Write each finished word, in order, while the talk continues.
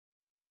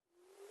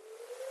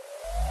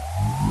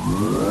Hi,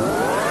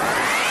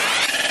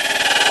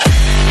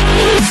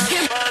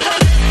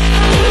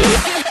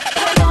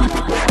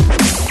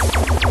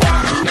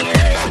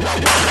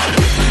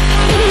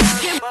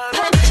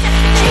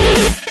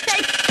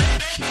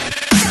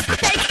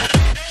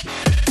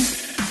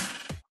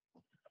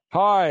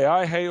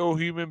 I hate all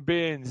human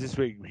beings this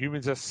week.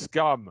 Humans are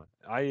scum.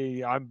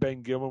 I'm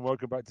Ben Gilman.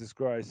 Welcome back to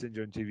Scry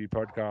Syndrome TV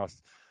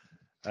podcast,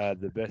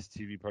 the best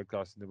TV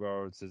podcast in the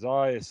world, says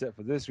I, except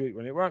for this week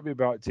when it won't be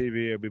about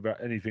TV, it'll be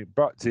about anything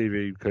but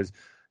TV because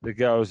the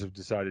girls have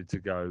decided to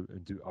go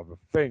and do other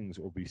things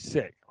or be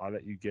sick. I'll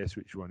let you guess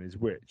which one is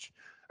which.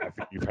 I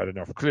think you've had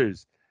enough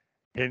clues.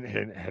 Hint,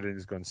 hint,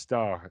 Helen's gone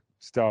star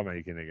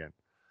making again.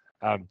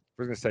 I was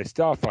going to say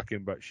star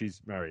fucking, but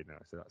she's married now,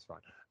 so that's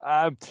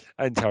fine.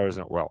 And Tara's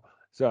not well.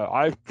 So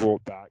I've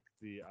brought back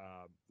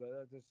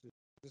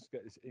just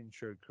get this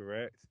intro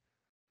correct.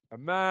 A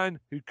man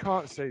who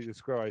can't say the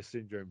Scry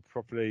Syndrome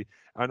properly,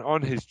 and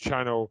on his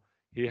channel,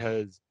 he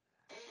has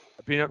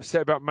been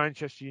upset about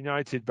Manchester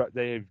United, but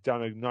they've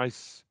done a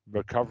nice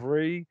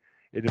recovery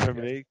in the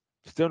Premier League.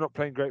 Still not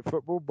playing great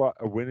football, but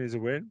a win is a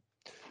win.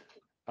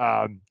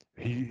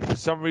 He, for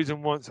some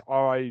reason, wants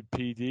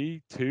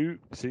RIPD 2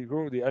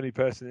 sequel, the only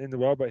person in the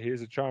world, but he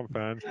is a Charm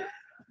fan.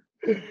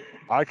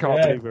 I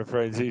can't believe we're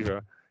friends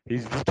either.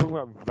 He's talking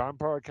about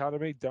Vampire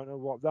Academy, don't know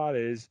what that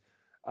is.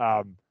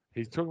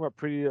 He's talking about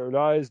Pretty Little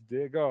Liars,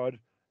 dear God,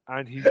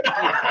 and he's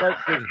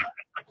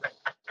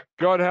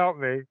God help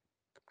me.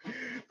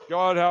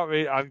 God help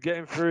me, I'm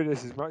getting through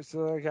this as much as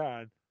I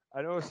can.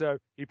 And also,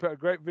 he put a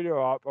great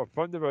video up of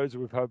Thunder Rosa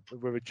with a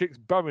chick's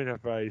bum in her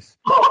face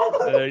in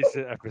a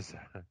recent episode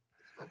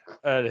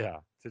earlier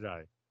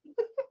today.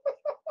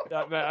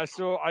 Yeah, man, I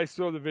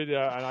saw the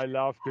video and I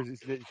laughed because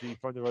it's literally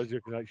Thunder Rosa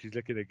looking like she's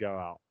looking to go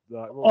out.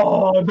 Like,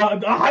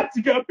 I had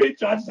to get a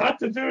picture. I just had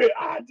to do it.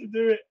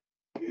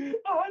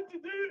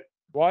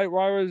 Why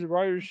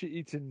was she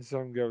eating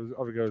some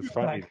other girls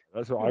funny?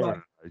 That's what I want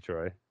to know,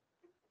 Troy.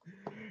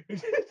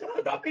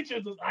 That picture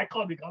is just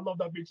iconic. I love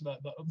that picture.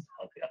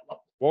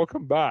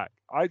 Welcome back.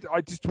 I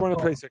just want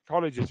to play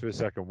psychologist for a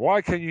second.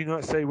 Why can you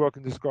not say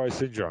welcome to Scry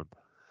Syndrome?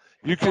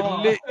 You could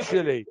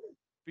literally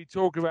be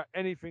talking about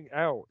anything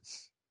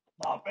else.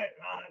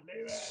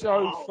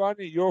 So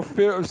funny. Your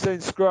fear of saying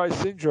Scry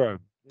Syndrome.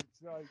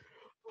 It's like,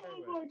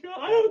 oh my God.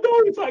 I don't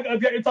know. It's like I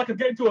get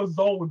into a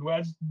zone where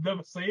I just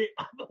never say it.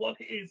 I don't know what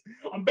it is.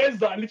 I'm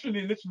Ben's like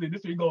literally this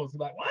week goes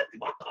like, why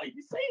can't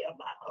you say it? I'm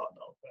like, oh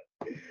no,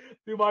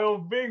 do my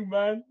own thing,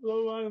 man.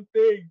 Do my own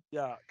thing.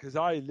 Yeah, because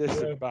I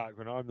listen back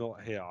when I'm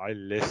not here. I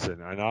listen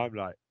and I'm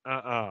like,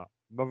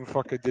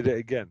 motherfucker did it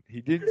again.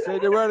 He didn't say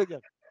the word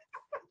again.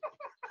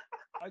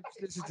 I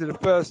just listened to the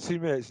first 2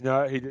 minutes.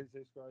 No, he didn't say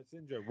Scry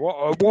Syndrome.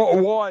 What?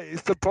 Why?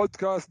 It's the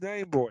podcast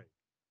name, boy.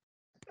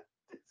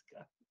 This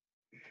guy.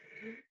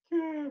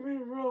 Yeah, me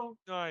wrong.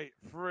 Night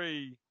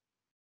 3,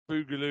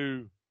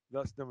 Boogaloo.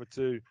 That's number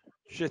 2.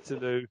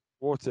 Shittaloo,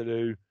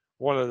 Waterloo.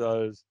 One of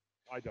those.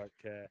 I don't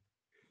care.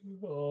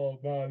 Oh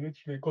man,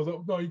 literally. Because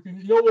you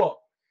know what?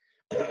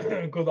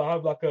 Because I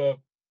have like a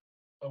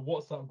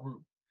WhatsApp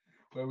group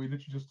where we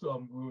literally just we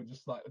were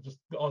just as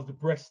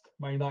depressed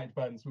Man United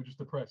fans. We were just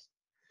depressed.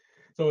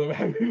 So we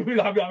have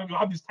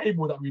this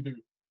table that we do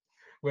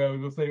where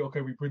we'll say,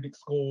 okay, we predict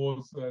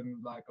scores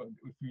and like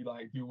if we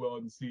like do well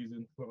in the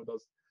season, whoever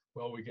does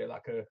well, we get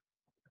like a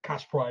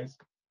cash prize.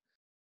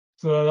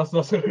 So that's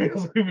what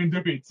we've been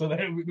doing. So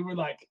then we were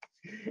like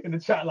in the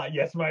chat, like,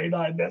 yes, Man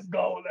United, let's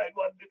go. Like,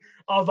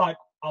 I was like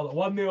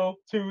 1-0,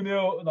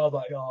 2-0, and I was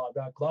like, oh,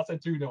 man, because I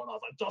said 2-0, and I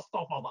was like, just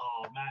off. I was like,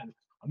 oh man,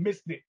 I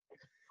missed it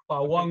by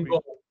one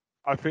goal.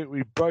 I think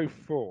we both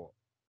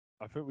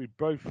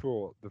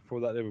thought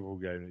before that Liverpool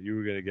game that you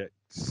were going to get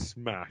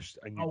smashed,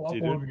 and you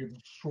didn't. I thought we were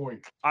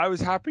destroyed. I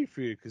was happy for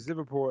you because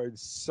Liverpool are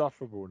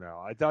insufferable now.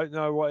 I don't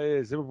know what it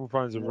is. Liverpool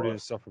fans are really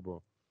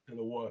insufferable. They're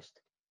the worst.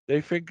 They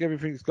think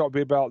everything's got to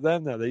be about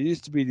them now. They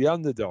used to be the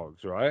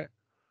underdogs, right?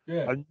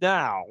 Yeah. And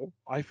now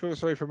I feel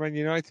sorry for Man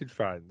United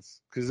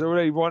fans because all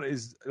they want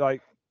is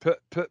like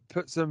put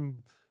some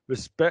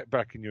respect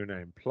back in your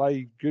name.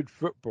 Play good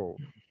football.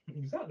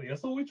 Exactly.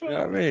 That's all we try. You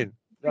know what I mean?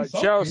 Like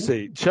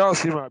Chelsea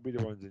might be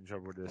the ones in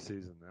trouble this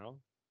season now.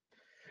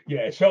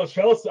 Yeah, Chelsea.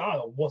 I don't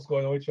know what's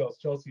going on with Chelsea.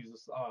 Chelsea's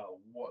just, I don't know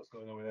what's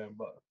going on with them,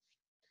 but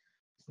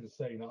it's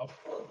insane.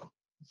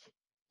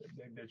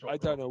 I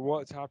don't know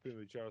what's happening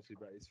with Chelsea,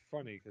 but it's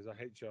funny because I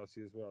hate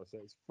Chelsea as well. So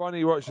it's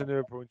funny watching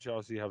Liverpool and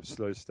Chelsea have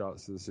slow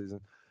starts to the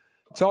season.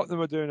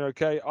 Tottenham are doing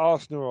okay.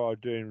 Arsenal are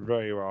doing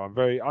very well.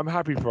 I'm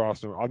happy for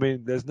Arsenal. I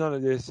mean, there's none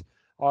of this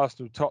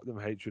Arsenal Tottenham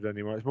hatred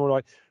anymore. It's more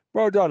like,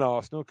 well done,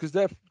 Arsenal, because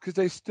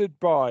they stood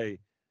by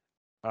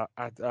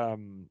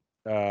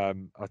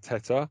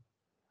Arteta.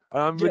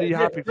 And I'm really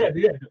happy for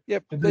them. Yeah,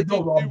 they do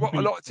what a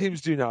lot of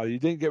teams do now. You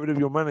didn't get rid of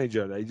your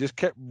manager. They just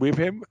kept with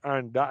him,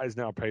 and that has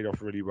now paid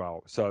off really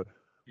well. So,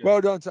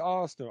 well done to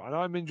Arsenal. And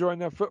I'm enjoying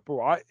their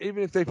football.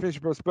 Even if they finish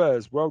above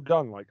Spurs, well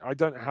done. Like, I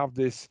don't have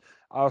this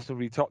Arsenal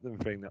v Tottenham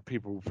thing that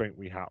people think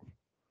we have.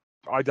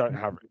 I don't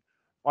have it.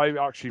 I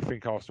actually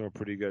think Arsenal are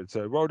pretty good.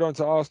 So, well done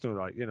to Arsenal.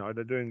 Like,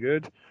 they're doing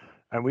good.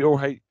 and we all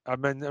hate. I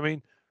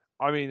mean,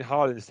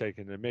 Haaland's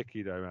taking the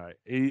Mickey though, mate.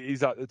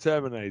 He's like the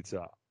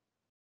Terminator.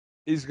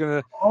 He's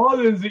gonna.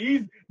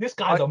 This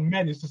guy's a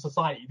menace to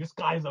society. This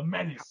guy's a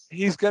menace.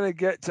 He's gonna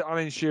get to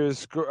Alan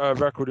Shearer's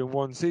record in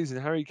one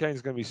season. Harry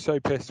Kane's gonna be so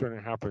pissed when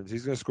it happens.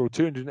 He's gonna score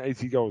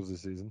 280 goals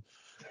this season.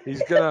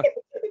 He's gonna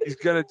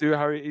do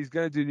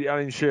the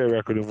Alan Shearer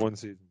record in one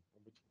season.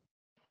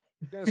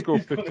 He's gonna score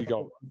 50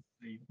 goals.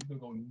 He's gonna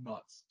go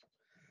nuts.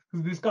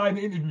 Because this guy in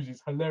the interviews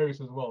is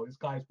hilarious as well. This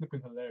guy is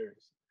flipping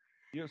hilarious.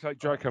 He looks like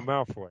Draco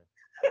Malfoy.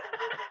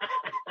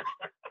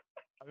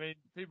 I mean,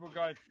 people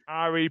going,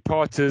 Harry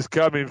Potter's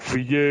coming for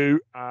you.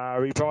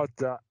 Harry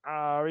Potter,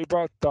 Harry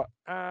Potter,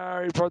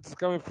 Harry Potter's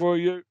coming for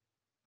you.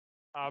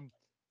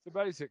 So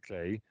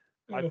basically,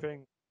 I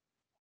think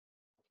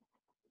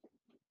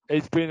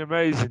it's been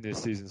amazing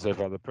this season so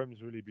far. The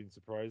Prem's really been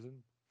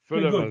surprising.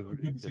 Fulham are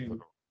really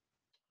difficult.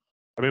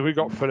 I mean, we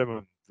got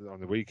Fulham on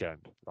the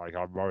weekend. Like,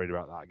 I'm worried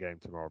about that game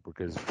tomorrow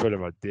because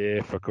Fulham are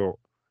difficult.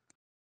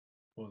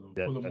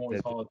 Fulham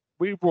is hard.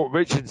 We bought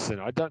Richardson.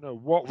 I don't know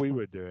what we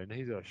were doing.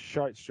 He's a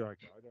shite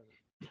striker. I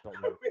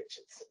don't know.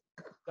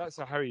 That's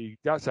a Harry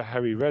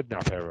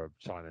Redknapp era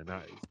signing.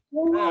 That is.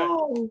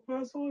 Wow,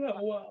 I saw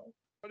that. Wow.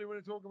 What do you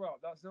want to talk about?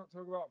 Let's not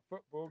talk about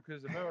football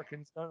because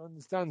Americans don't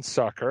understand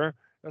soccer.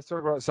 Let's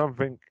talk about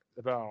something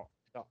about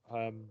that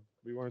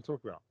we want to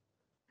talk about.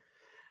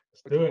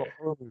 Let's do it.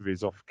 Horror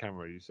movies off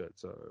camera, you said.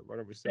 So why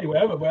don't we start? Hey,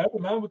 wherever,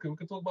 man. We can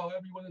talk about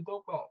whatever you want to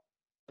talk about.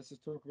 Let's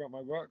just talk about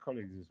my work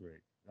colleagues this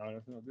week. No,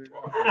 let's not do that.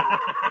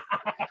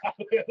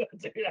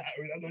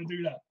 We're not going to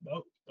do that.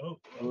 No.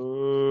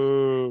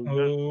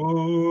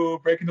 Oh,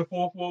 breaking the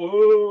fourth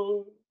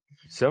wall.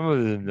 Some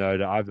of them know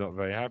that I'm not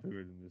very happy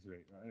with them this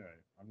week. Anyway,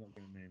 I'm not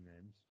going to name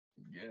names.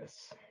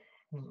 Yes.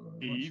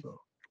 Eve.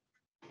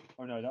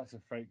 Oh no, that's a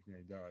fake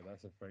name. No,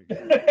 that's a fake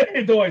name.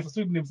 Don't worry, it's a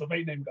pseudonym. It's a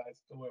fake name,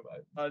 guys. Don't worry about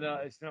it. Oh no,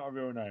 it's not a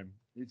real name.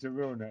 It's a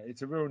real name.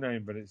 It's a real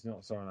name, but it's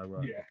not someone I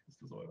work. Yeah, it's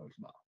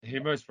not.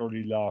 He's most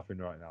probably laughing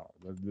right now.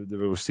 The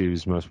real Steve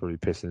is most probably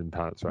pissing in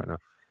pants right now.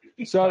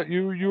 So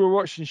you were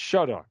watching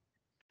Shudder.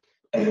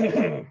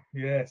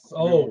 Yes.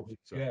 Oh,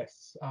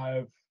 yes.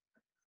 I've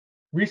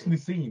recently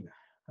seen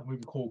a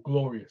movie called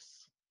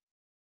Glorious.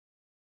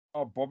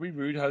 Oh, Bobby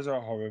Roode has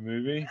a horror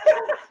movie.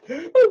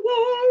 Glory.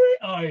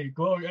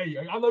 Hey,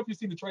 I don't know if you've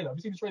seen the trailer. Have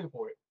you seen the trailer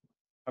for it?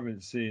 I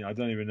haven't seen. I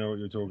don't even know what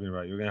you're talking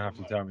about. You're gonna have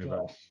to tell me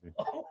about it.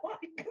 Oh my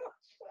gosh,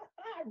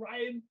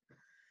 Ryan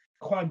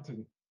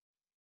Quanten.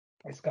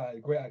 This guy,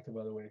 great actor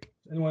by the way.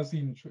 Anyone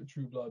seen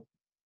True Blood?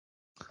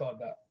 Start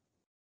that.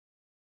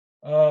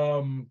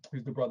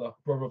 He's the brother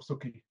of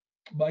Suki.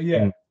 But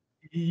yeah,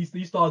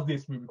 he stars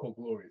this movie called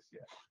Glorious.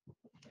 Yeah,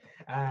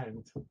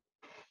 and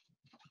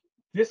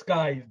this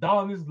guy is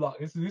down his luck.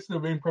 This is the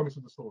main premise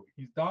of the story.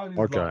 He's down his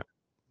luck.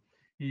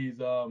 He's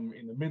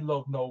in the middle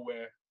of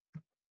nowhere,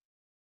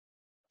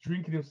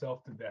 drinking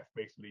himself to death.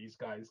 Basically, he's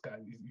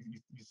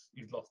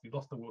lost. He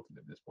lost the will to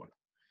live at this point.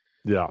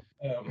 Yeah.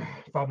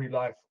 Family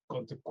life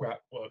gone to crap,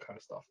 all that kind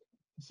of stuff.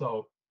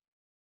 So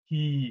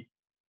he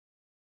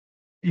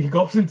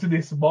goes into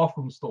this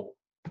bathroom stall,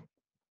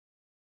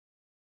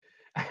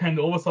 and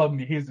all of a sudden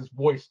he hears this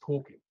voice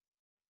talking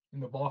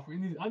in the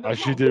bathroom.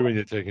 As you do when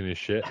you're taking this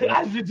shit.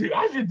 As you do.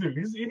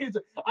 And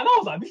I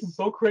was like, this is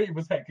so creative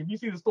as heck. If you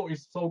see the story,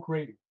 it's so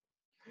creative.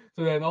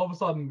 So then all of a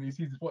sudden he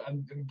sees this voice,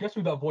 and guess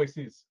who that voice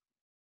is?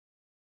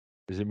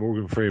 Is it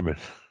Morgan Freeman?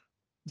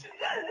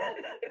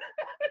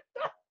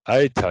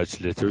 I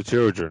touch little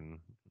children.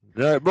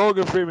 No,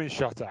 Morgan Freeman,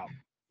 shut up.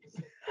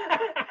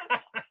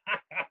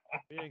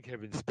 Me and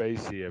Kevin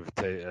Spacey have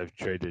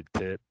traded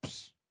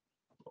tips.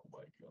 Oh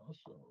my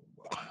gosh.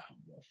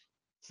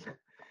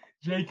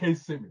 J.K.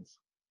 Simmons.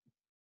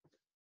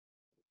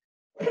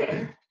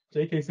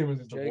 J.K.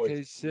 Simmons is the voice.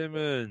 J.K.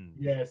 Simmons.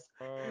 Yes.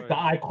 Oh, the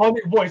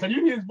iconic voice. And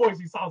you hear his voice,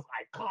 he sounds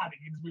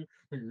iconic.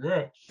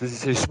 Yes. Does he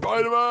say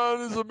Spider-Man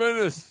is a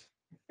menace?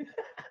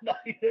 No,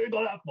 he didn't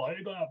go that far.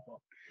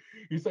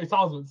 He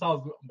sounds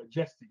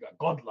majestic, like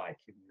godlike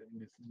in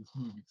this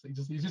movie. So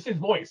it's just his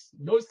voice.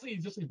 You don't see,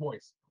 it's just his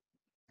voice.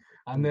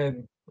 And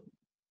then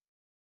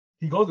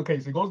he goes into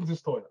his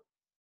toilet.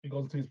 He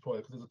goes into his toilet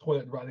because there's a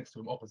toilet right next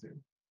to him, opposite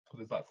him. Because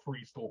there's like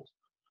 3 stalls.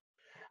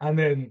 And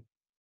then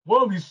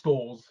one of these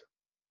stalls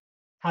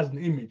has an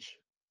image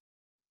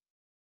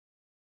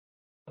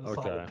at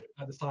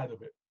the side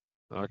of it.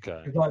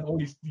 Okay. It's like all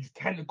these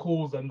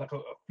tentacles and like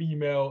a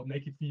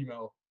naked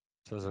female.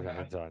 Sounds like a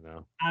hentai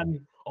now.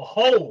 And a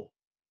hole.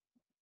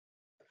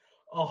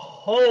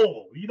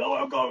 You know where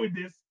I'm going with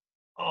this?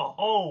 A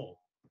hole.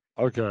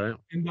 Okay.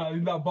 In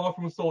that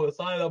bathroom stall, the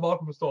side of that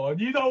bathroom stall,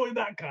 and you know what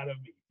that kind of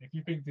means. If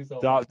you think this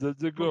over.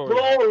 The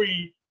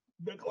glory.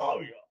 The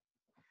glory.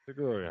 The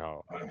glory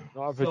hole.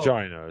 Not a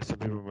vagina. Some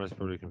people must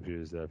probably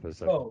confused there for a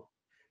second. So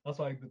that's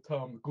like the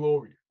term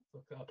glory.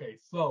 Okay,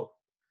 so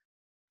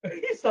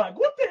he's like,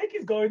 what the heck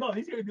is going on?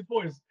 He's hearing this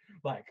voice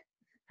like,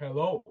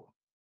 hello.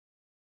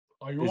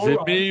 Are you all right? Is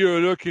it me you're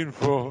looking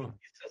for?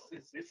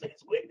 It's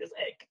weird as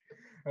heck.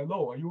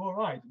 Hello, are you all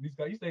right? And this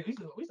guy, he's like,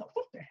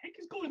 what the heck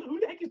is going on? Who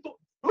the heck is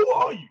who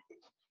are you?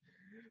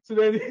 So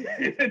then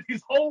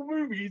this whole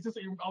movie he's just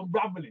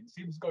unraveling,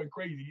 seems going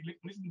crazy,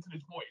 listening to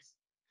this voice.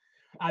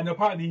 And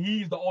apparently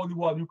he's the only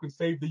one who can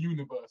save the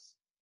universe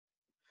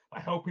by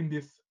helping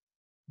this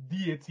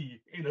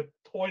deity in a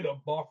toilet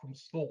bathroom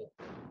stall.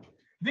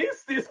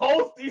 This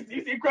whole is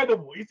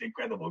incredible. It's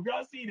incredible. If you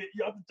haven't seen it,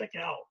 you have to check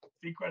it out.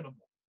 It's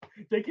incredible.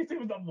 J.K.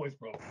 Simmons that voice,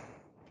 bro.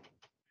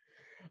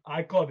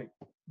 Iconic.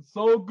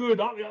 So good.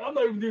 I'm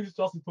not even doing this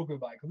justice talking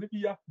about it, because if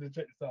you have to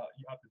check this out,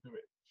 you have to do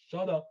it.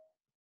 Shut up.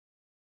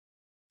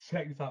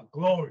 Check this out.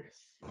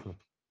 Glorious.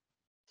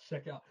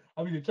 Check it out.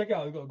 I mean, check it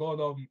out. Go on,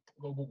 go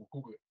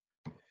Google it.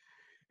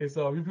 It's if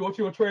you're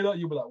watching a trailer,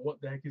 you'll be like, what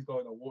the heck is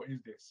going on? What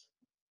is this?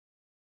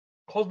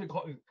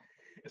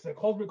 It's a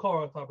cosmic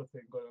horror type of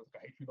thing, going on,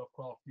 like a H.P.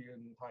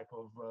 Lovecraftian type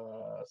of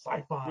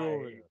sci-fi.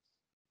 Glorious.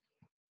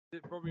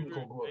 It probably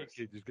Glorious.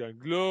 naked, just going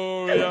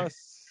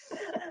glorious.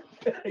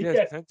 Yes,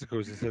 Yes.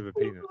 tentacles instead of a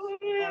penis.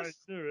 Glorious.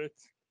 I knew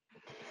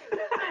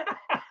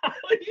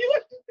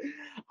it.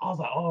 I was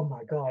like, oh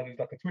my god, there's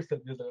like a twist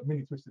there's a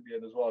mini twist at the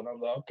end as well. And I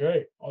was like,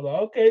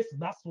 okay, so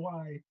that's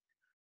why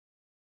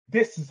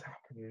this is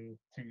happening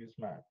to this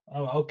man.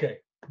 I'm like, okay.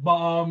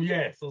 But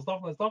yeah, so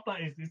stuff like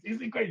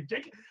is great.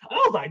 I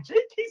was like,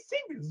 J.K.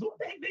 Simmons, what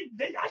the heck?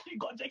 They actually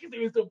got J.K.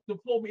 Simmons to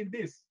perform in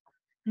this.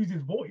 Use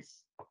his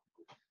voice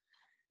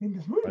in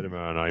this movie.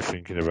 Spider-Man, I'm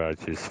thinking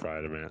about you,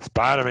 Spider-Man.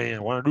 Spider-Man, I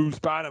want to do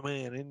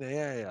Spider-Man in the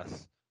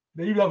ass.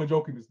 They even have a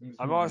joke in this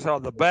I'm movie. also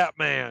the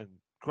Batman,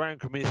 Grand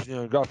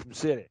Commissioner of Gotham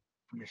City.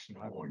 Commissioner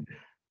Gordon.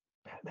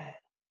 Batman.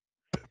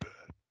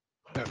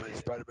 Batman,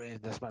 Spider-Man,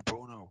 that's my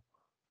prono.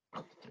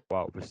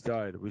 Wow, we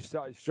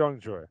started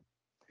strong, Troy.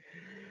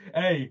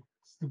 Hey,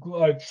 if you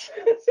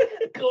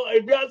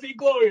haven't seen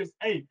Glorious,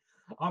 hey,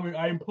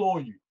 I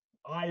implore you.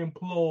 I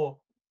implore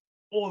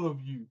all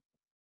of you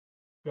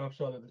who have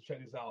Shudder to check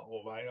this out,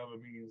 or by other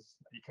means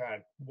you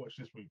can watch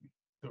this movie.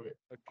 Do it.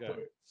 Okay, Do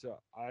it. so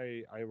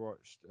I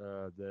watched.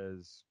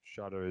 There's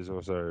Shudder is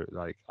also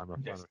like I'm a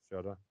fan of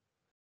Shudder.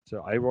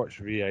 So I watched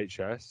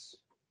VHS.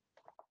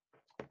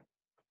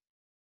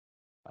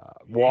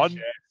 One's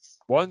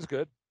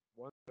good.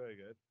 One's very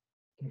good.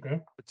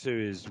 Okay. 2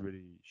 is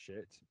really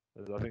shit.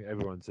 I think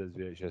everyone says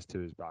VHS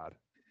 2 is bad.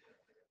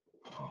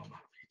 Oh,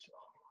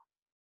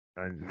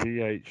 And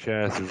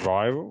VHS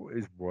Revival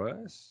is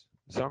worse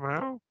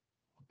somehow.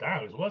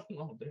 damn, it's worse than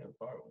damn.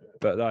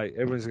 But like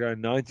everyone's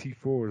going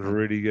 94 is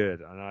really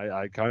good, and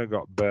I kind of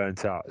got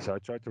burnt out. So I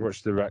tried to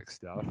watch the Rec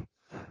stuff.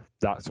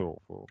 That's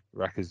awful.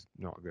 Rec is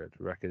not good.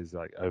 Rec is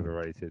like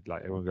overrated.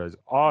 Like everyone goes,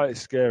 oh, it's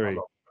scary.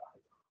 I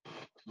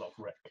love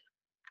Rec.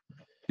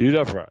 You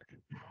love Rec.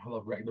 I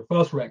love Rec. The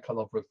first Rec, I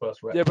love the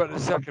first Rec. Yeah, but the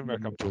second Rec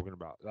I'm talking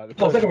about. Like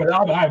the second first,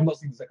 Rec, I have not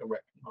seen the second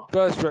Rec. No.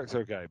 first Rec's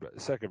okay, but the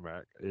second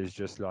Rec is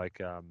just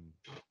like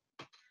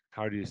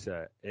how do you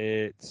say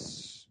it?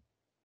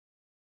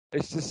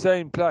 It's the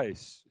same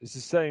place. It's the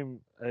same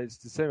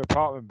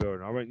apartment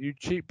building. I went, you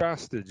cheap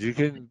bastards! You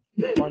can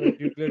find a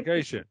new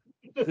location.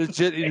 It's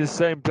legitimately the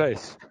same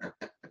place.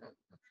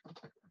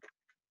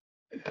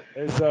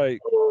 It's like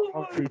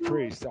Country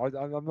Priest.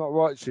 I'm not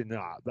watching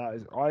that. That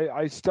is,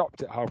 I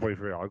stopped it halfway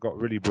through. I got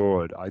really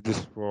bored. I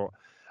just thought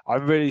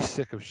I'm really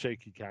sick of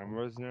shaky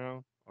cameras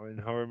now. In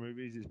horror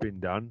movies, it's been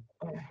done.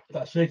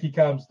 That shaky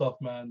cam stuff,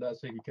 man. That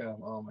shaky cam.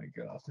 Oh my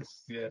god,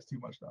 it's too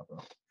much now, bro.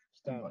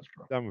 It's too much,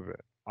 bro. Done with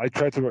it. I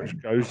tried to watch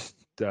Ghost,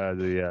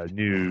 the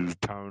new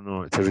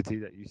Paranormal Activity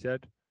that you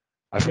said.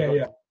 I forgot.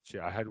 Yeah. Shit,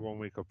 I had 1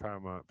 week of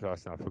Paramount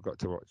Plus and I forgot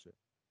to watch it.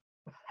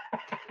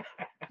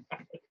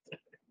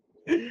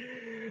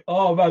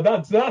 Oh man,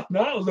 that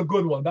was a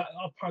good one. That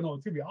Paranormal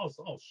Activity, I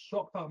was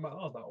shocked out, man. I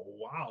was like,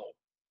 wow,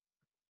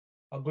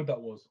 how good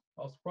that was.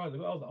 I was surprised. I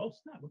was like, oh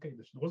snap, okay,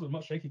 there wasn't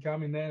much shaky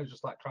cam in there. It was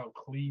just like kind of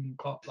clean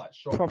cut, like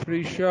shot.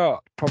 Properly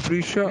shot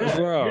as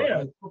well.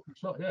 Yeah, properly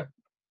shot. Yeah.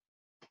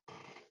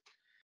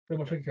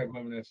 Pretty much shaky cam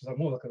in there. It's like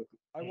more like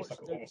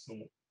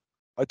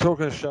I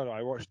talking of Shadow.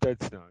 I watched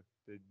Dead Snow.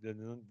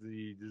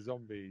 The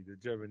zombie, the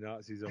German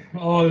Nazi zombie.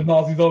 Oh, the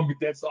Nazi zombie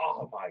dead.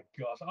 Oh my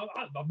gosh, I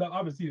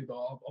haven't seen it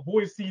though. I've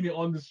always seen it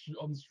on the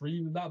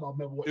stream and that, but I've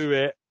never watched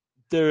it.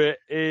 Do it.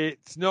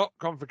 It's not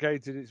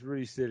complicated. It's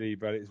really silly,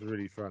 but it's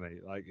really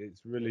funny. Like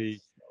it's really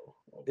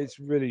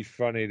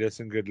funny. There's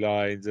some good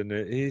lines, and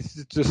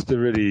it's just a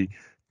really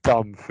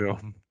dumb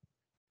film.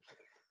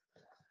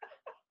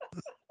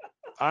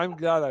 I'm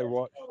glad I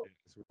watched it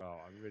as well.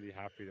 I'm really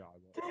happy that I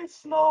watched it. Dead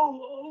Snow.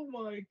 Oh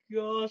my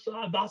gosh,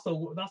 that's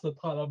a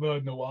title I've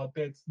heard in a while.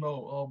 Dead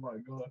Snow. Oh my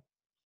god.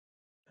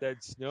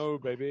 Dead Snow,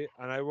 baby.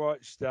 And I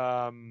watched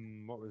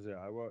what was it?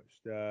 I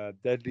watched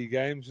Deadly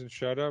Games and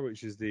Shudder,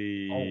 which is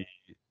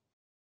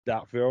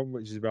that film,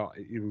 which is about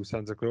evil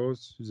Santa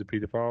Claus, who's a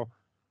paedophile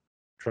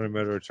trying to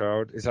murder a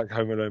child. It's like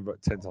Home Alone,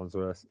 but 10 times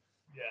worse.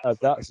 Yeah,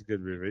 that's a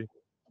good movie.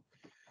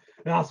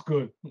 That's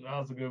good.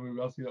 That's a good movie.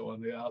 I'll see that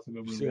one. Yeah, that's a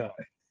good movie. Yeah.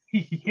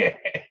 Yeah.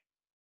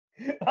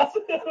 That's a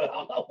good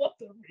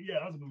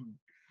movie.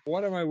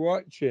 What am I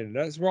watching?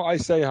 That's what I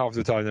say half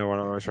the time now when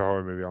I watch a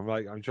horror movie.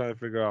 I'm trying to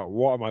figure out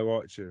what am I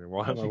watching?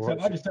 Why am I watching?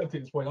 I just said to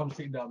this point, I'm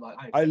sitting down like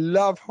I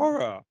love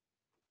horror.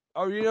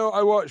 Oh, you know,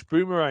 I watched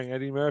Boomerang,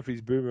 Eddie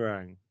Murphy's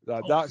Boomerang.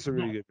 Oh, That's a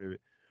really snap. good movie.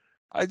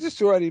 I just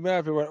saw Eddie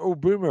Murphy went, oh,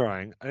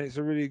 Boomerang, and it's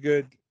a really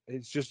good.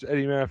 It's just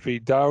Eddie Murphy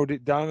dialed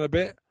it down a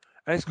bit,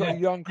 and it's got a Yeah,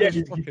 young yeah,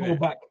 Chris Rock he in pulled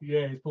it. back.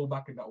 Yeah, he's pulled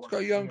back in that It's one.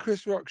 got a young Yeah.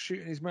 Chris Rock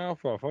shooting his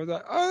mouth off. I was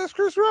like, oh, that's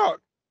Chris Rock.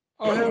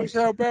 Oh, here's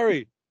Halle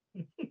Berry.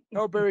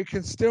 Halle Berry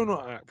can still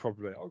not act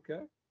properly.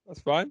 Okay,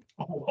 that's fine.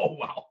 Oh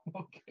wow.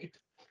 Okay.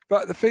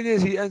 But the thing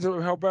is, he ends up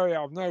with Halle Berry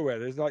out of nowhere.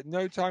 There's like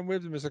no time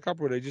with them as a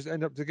couple. They just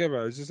end up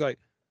together. It's just like,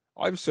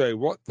 I'm sorry,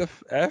 what the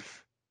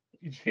F?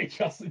 It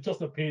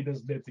just appeared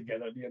as they're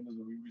together at the end of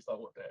the movie. It's like,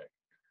 what the heck?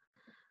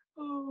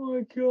 Oh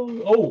my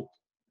god. Oh,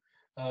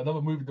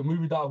 another movie. The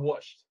movie that I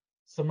watched,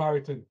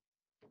 Samaritan.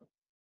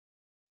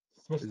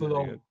 Is Sylvester it any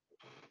Stallone. good?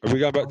 Are we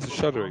going back to Amazon,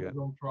 Shudder again?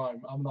 Amazon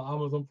Prime. I'm not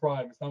Amazon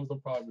Prime. It's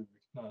Amazon Prime movie.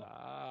 No.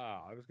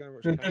 I was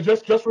going to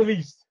watch. Just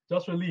released.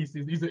 Just released.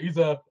 He's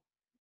a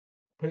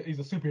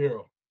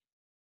superhero.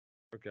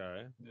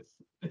 Okay.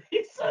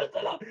 He's so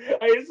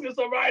it's just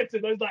a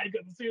writing. I was like,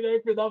 got to see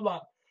everything. I'm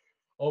like,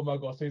 oh my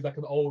gosh. So he's like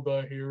an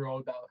older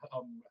hero that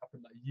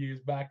happened like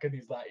years back, and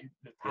he's like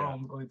the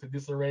town's going into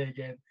disarray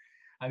again,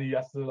 and he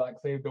has to like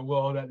save the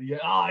world at the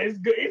end. It's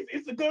good.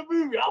 It's a good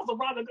movie. I was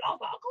surprised. I was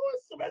like, oh,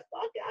 it's Sylvester.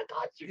 Okay, I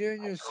got you. You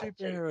and your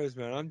superheroes,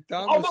 man. I'm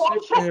done Oh with no, I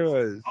was shocked.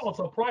 superheroes. I was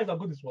surprised how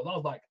good this was. I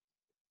was like,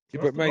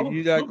 Yeah, but mate,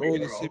 you like all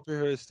the superhero.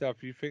 superhero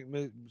stuff. You think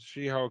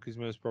She-Hulk is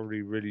most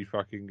probably really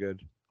fucking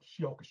good.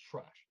 She-Hulk is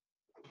trash.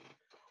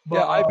 But,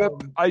 yeah, I bet.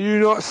 Are you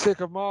not sick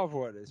of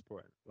Marvel at this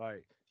point?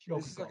 Like,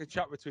 She-Hulk this is like a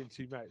chat between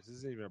two mates. This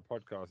isn't even a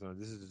podcast now.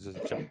 This is just a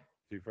chat between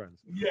two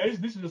friends. Yeah,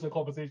 this is just a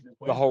conversation.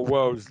 The whole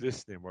world's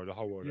listening. Well, the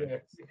whole world. Yeah.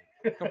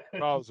 A couple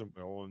thousand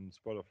mil on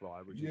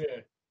Spotify, which is.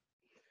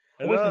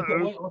 I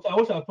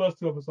watched our first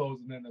 2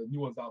 episodes and then the new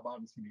one's out, but I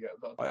haven't seen it yet.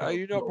 Are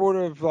you not bored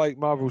of like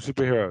Marvel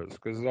superheroes?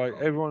 Because like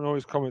everyone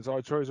always comments,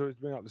 "Oh, Troy's always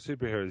bring up the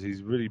superheroes.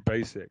 He's really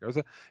basic." I was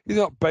like, "He's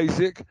not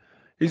basic.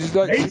 He's just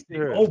like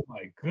superheroes." Oh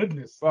my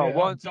goodness! Well, yeah,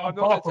 once I'm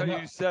not going to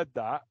tell you said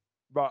that,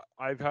 but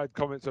I've had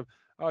comments of,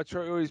 "Oh,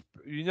 Troy always,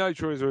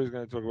 Troy's always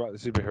going to talk about the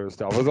superhero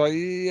stuff." I was like,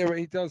 "Yeah, but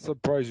he does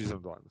surprise you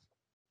sometimes."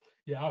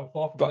 Yeah, I'm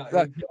far from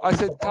that. I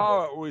said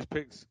Tara always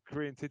picks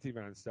Korean Titty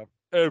Man stuff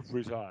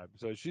every time,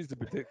 so she's the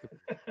predictable.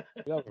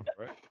 Love her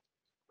for it.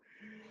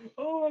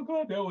 Oh my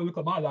god, they always look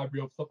at my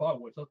library of stuff I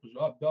watch. That's for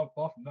sure. I'm done,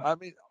 far from that. I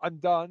mean, I'm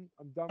done.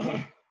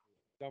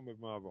 Done with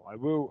Marvel. I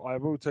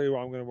will tell you what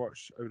I'm going to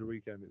watch over the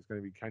weekend. It's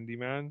going to be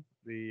Candyman,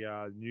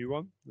 the new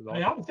one. I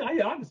haven't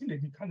seen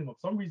it. Candyman for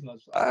some reason.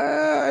 The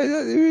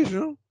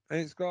original. And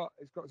it's got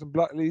some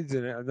black leads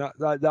in it, and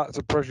that's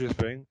a precious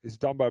thing. It's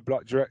done by a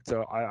black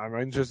director. I'm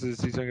interested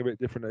to see something a bit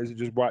different that isn't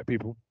just white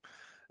people.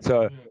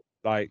 So,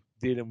 like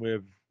dealing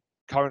with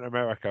current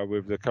America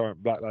with the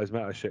current Black Lives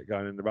Matter shit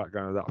going in the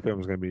background of that film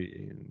is going to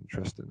be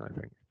interesting. I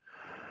think.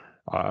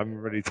 I'm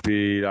ready to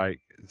be like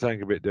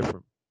something a bit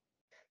different.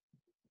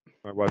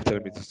 My wife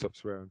telling me to stop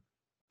swearing.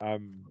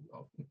 Okay.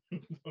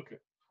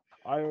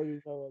 I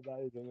already know what that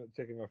is. I'm not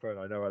checking my phone.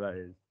 I know what that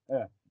is.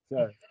 Yeah.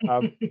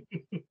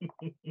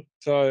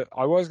 So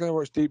I was going to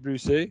watch Deep Blue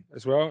Sea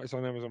as well. It's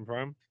on Amazon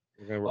Prime.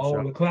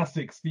 The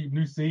classic Deep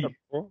Blue Sea.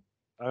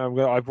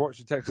 And I've watched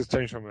the Texas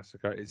Chainsaw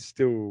Massacre. It's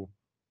still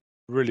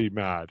really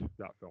mad,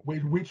 that film.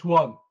 Wait, which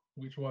one?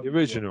 The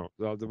original,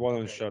 the one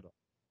on Shudder.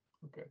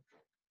 Okay.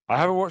 I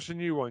haven't watched the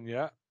new one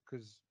yet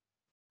because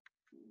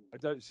I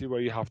don't see where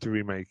you have to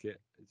remake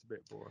it. It's a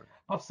bit boring.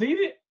 I've seen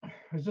it.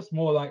 It's just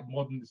more like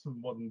modern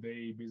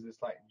day business,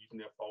 like using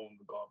their phone,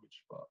 the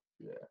garbage. But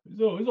yeah,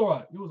 it's all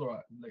right. It was all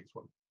right. The latest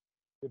one.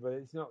 Yeah, but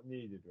it's not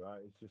needed,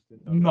 right? It's just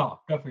no,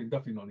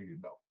 definitely not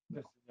needed. No,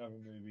 just another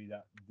movie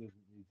that doesn't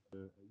need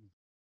to.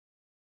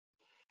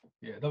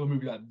 Yeah, another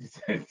movie that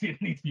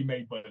didn't need to be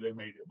made, but they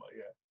made it. But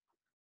yeah,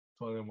 it's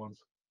one of them ones.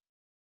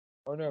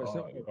 Oh no, it's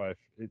not my wife.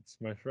 It's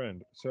my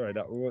friend. Sorry,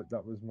 that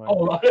was my.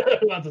 Oh, I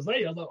had to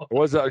say.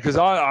 Was that because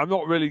I'm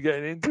not really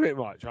getting into it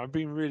much. I'm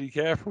being really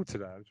careful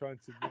today. I'm trying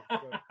to.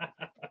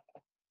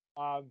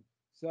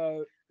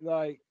 So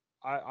like,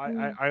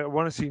 I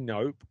want to see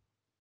Nope.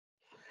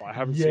 But I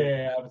haven't seen it.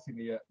 Yeah, I haven't seen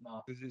it yet.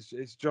 No.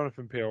 It's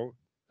Jordan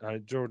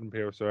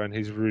Peele, sorry, and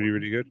he's really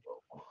really good.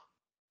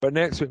 But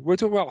next week we're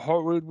talking about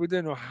horror. We're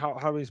doing a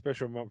Halloween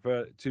special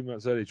 2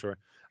 months early, Troy.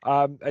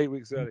 8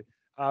 weeks early.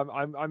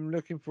 I'm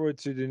looking forward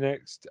to the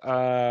next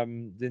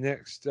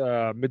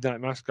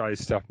Midnight Mass guys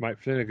stuff. Mike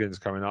Flanagan's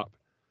coming up.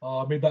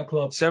 Midnight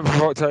Club. 7th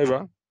of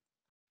October.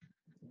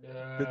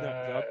 Midnight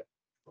Club.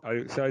 Are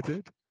you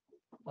excited?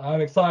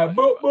 I'm excited.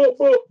 Boop, boop,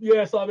 boop.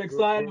 Yes, I'm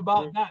excited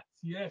about that.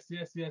 Yes.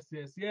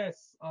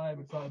 I'm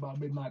excited about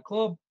Midnight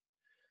Club.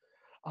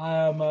 I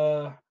am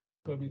going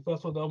to be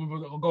first one. I'm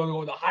going to go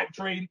on the hype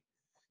train,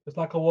 just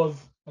like I was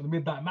on the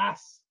Midnight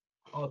Mass.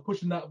 I was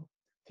pushing that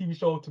TV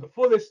show to the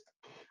fullest.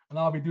 And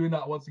I'll be doing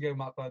that once again,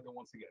 Matt Flanagan,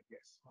 once again.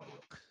 Yes.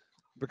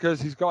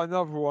 Because he's got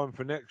another one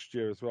for next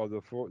year as well,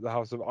 the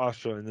House of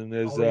Usher, and then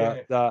there's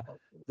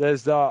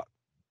the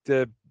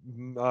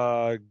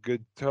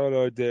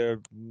Guitarro de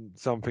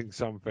something,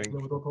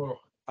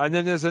 and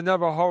then there's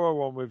another horror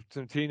one with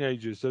some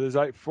teenagers. So there's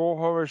like 4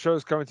 horror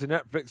shows coming to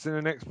Netflix in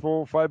the next 4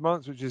 or 5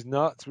 months, which is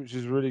nuts, which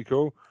is really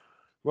cool.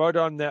 Well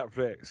done,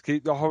 Netflix.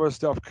 Keep the horror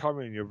stuff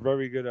coming. You're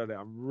very good at it.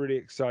 I'm really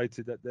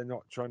excited that they're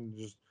not trying to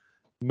just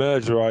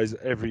murderize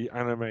every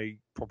anime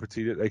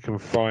property that they can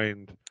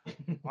find.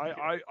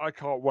 I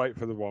can't wait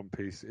for the One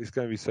Piece. It's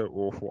going to be so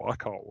awful. I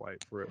can't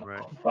wait for it, mate.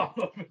 I'm not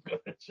even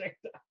gonna check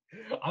that.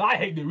 And I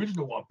hate the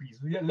original One Piece.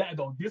 Let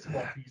alone this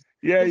One Piece.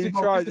 Yeah, This you is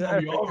not- tried. this is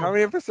gonna be Epic. How horrible.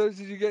 many episodes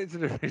did you get into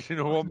the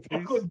original One I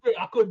Piece? couldn't do it.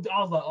 I couldn't.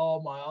 I was like,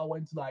 oh my! I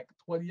went to like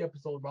 20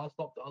 episodes, but I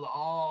stopped. I was like,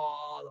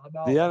 oh, I'm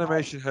out, The I'm out.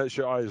 animation hurts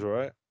your eyes,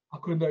 right? I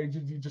couldn't do it.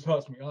 It just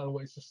hurts me. I don't know.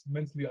 It's just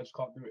mentally, I just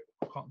can't do it.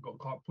 I can't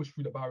push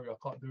through the barrier. I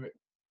can't do it.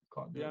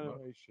 Can't do The it. Man.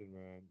 animation,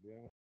 man.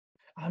 Yeah.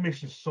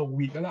 Animation is so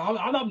weak, and I'm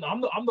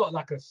not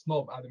like a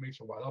snob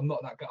animation wise. I'm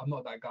not that guy. I'm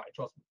not that guy.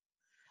 Trust me.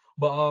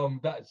 But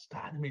the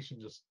animation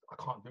just I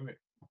can't do it.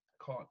 I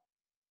can't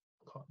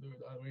do it.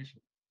 The animation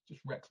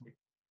just wrecks me.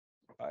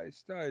 I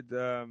started.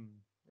 I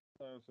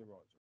also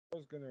watched. I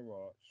was gonna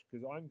watch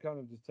because I'm kind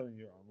of just telling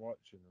you what I'm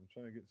watching. I'm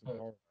trying to get some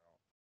horror out.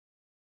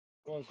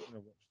 I was gonna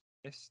watch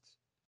Mist.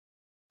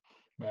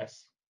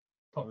 Mess.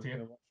 I Top was tier.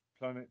 gonna watch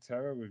Planet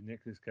Terror with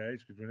Nicolas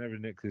Cage because whenever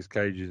Nicolas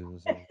Cage is in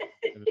something,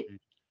 it's gonna be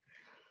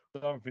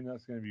something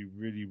that's gonna be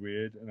really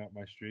weird and up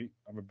my street.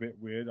 I'm a bit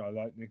weird. I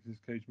like Nicolas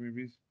Cage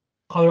movies.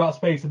 Color Out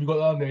Space. Have you got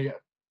that on there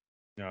yet?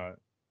 No,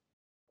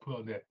 Put it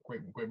on there.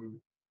 Great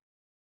movie.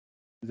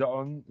 is that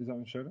on? Is that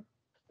on Shudder?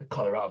 The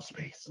Color Out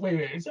Space.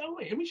 Wait.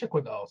 Let me check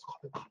what that was.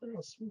 Color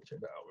Out Space. Check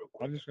that out real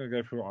quick. I'm just gonna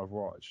go through what I've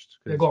watched.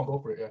 Yeah, go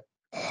for it. Yeah.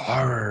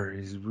 Horror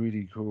is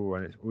really cool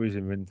and it's always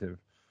inventive.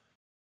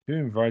 Who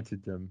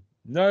invited them?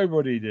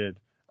 Nobody did.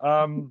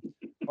 All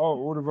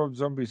the Rob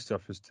Zombie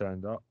stuff has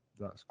turned up.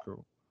 That's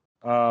cool.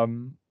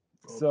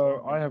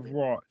 So I have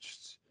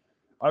watched.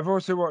 I've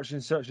also watched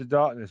In Search of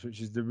Darkness, which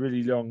is the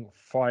really long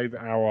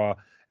 5-hour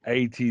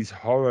 80s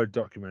horror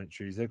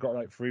documentaries. They've got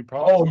like 3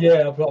 parts. Oh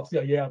yeah, I've heard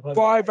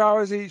 5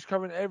 hours each,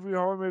 covering every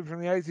horror movie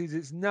from the 80s.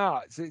 It's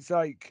nuts. It's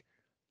like,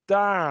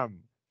 damn,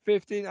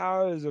 15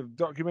 hours of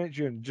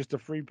documentary and just a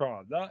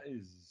 3-part. That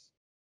is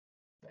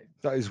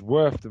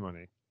worth the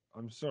money.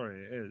 I'm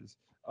sorry, it is.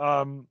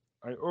 I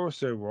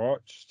also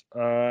watched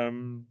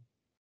The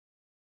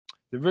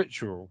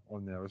Ritual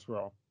on there as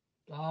well.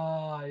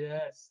 Ah,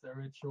 yes, The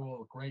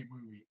Ritual. Great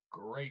movie.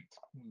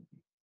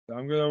 So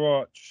I'm gonna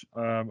watch.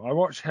 I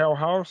watched Hell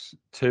House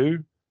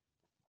 2.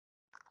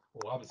 Oh,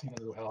 I haven't seen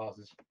any of Hell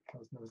Houses.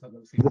 Never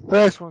seen The it.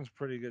 first one's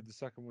pretty good. The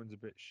second one's a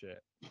bit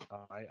shit.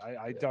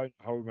 I don't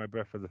hold my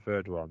breath for the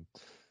third one.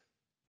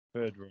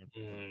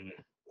 Again,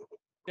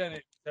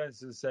 it returns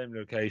to the same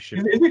location.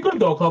 Is it good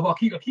though? Club? I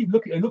keep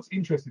looking. It looks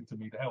interesting to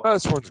me. The Hell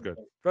First House. one's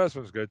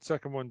good.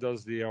 Second one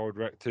does the old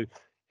Rec 2.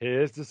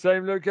 Here's the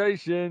same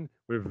location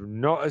with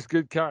not as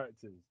good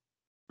characters.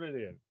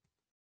 Brilliant.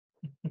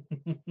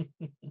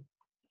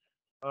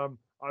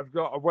 I've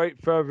got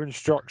await further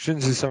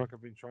instructions. Is something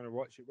I've been trying to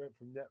watch. It went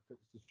from Netflix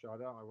to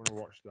Shudder. I want to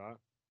watch that.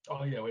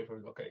 Oh yeah, wait for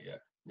it. Okay, yeah.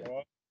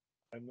 What?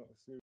 I'm not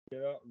serious.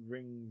 Get up.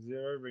 Ring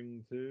 0,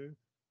 Ring 2.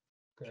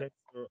 Okay.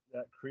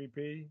 That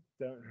creepy.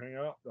 Don't hang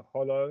up. The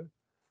Hollow.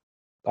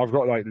 I've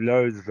got like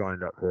loads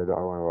lined up here that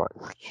I want to watch.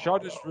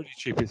 Shudder's really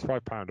cheap. It's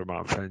 £5 a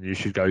month, and you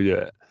should go do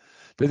it.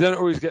 They don't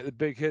always get the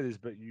big hitters,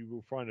 but you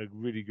will find a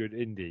really good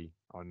indie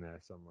on there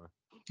somewhere.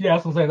 Yeah,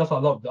 that's what I'm saying. That's what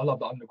I love. I love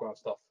the underground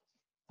stuff.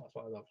 That's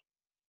what I love.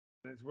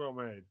 And it's well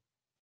made.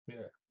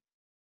 Yeah.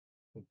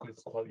 Good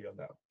quality on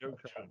that Okay.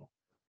 channel.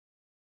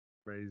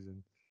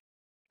 Amazing.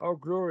 Oh,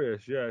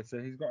 glorious. Yeah,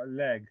 so he's got a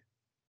leg.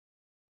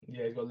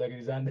 Yeah, he's got a leg in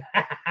his hand.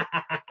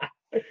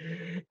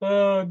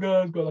 Oh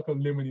god, he's got like a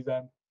limb in his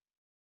hand.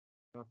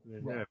 Nothing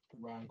in there.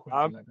 Like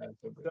that.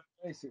 So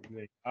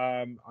basically,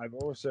 I've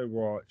also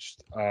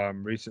watched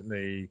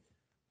recently.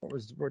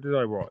 What did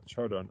I watch?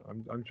 Hold on,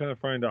 I'm trying to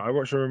find out. I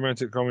watched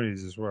romantic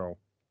comedies as well.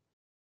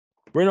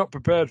 We're not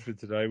prepared for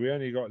today. We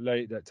only got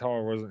late that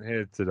Tara wasn't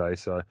here today,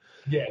 so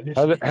yeah.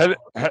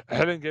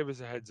 Helen gave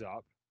us a heads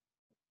up.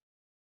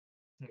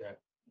 Yeah.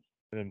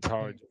 And then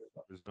Tara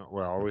was not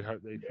well. We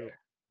hope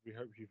we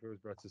hope she feels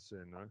better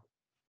soon, though.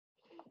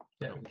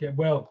 Yeah, get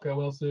well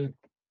soon.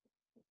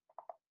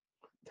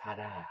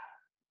 Ta-da.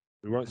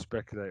 We won't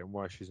speculate on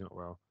why she's not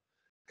well.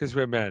 Because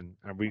we're men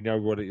and we know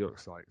what it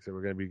looks like, so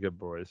we're going to be good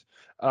boys.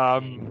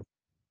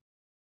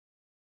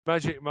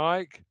 Magic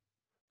Mike.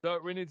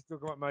 Look, we need to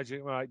talk about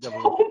Magic Mike.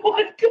 Oh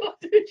my god,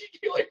 what did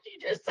you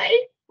just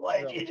say?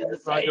 What did you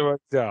just say? Yeah,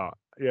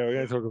 we're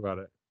going to talk about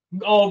it.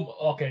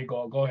 Okay,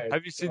 go ahead.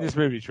 Have you seen this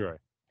movie, Troy?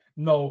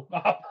 No.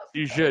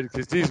 You should,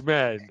 because these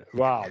men,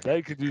 wow,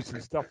 they can do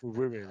some stuff with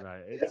women,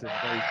 mate. It's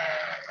amazing.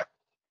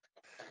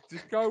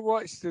 Just go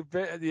watch the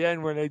bit at the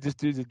end when they just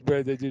do the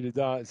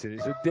dancing.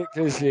 It's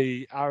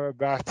ridiculously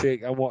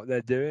aerobatic and what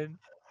they're doing.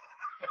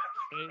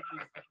 It's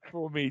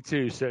for me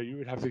too, so you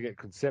would have to get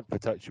consent for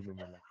touching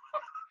women.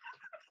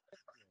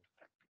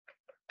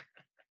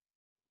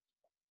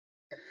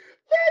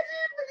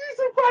 You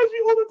surprise me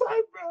all the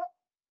time, bro.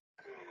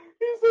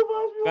 You surprise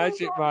me all Magic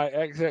the time. Mike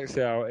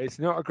XXL. It's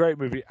not a great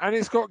movie, and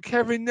it's got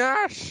Kevin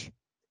Nash.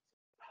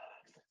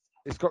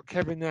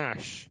 Kevin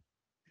Nash,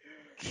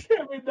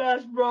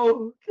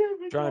 bro.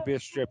 Trying to be a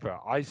stripper.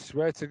 I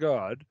swear to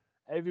God,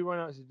 everyone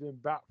else is doing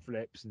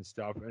backflips and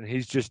stuff, and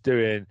he's just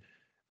doing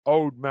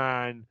old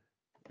man.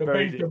 The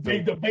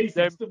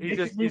basics.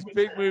 His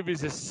big move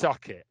is to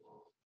suck it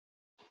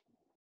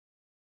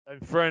and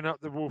throwing up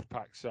the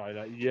Wolfpack side.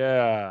 Like,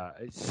 yeah,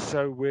 it's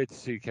so weird to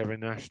see Kevin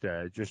Nash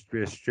there just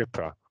be a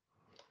stripper.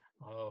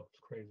 Oh,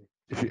 it's crazy.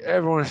 If you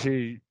ever want to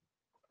see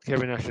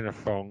Kevin Nash in a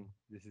thong,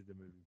 this is the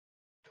movie.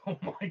 Oh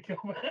my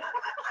god.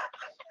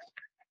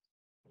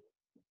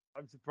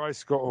 I'm surprised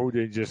Scott Hall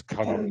didn't just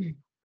come in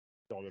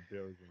dollar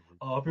bills.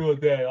 Oh, if he was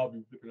there, I'll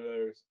be flipping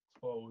hilarious.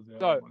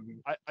 So,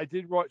 I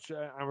did watch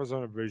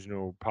Amazon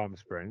original Palm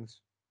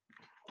Springs.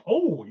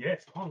 Oh,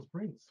 yes, Palm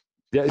Springs.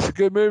 Yeah, it's a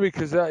good movie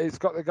because it's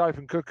got the guy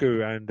from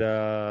Cuckoo and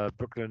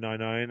Brooklyn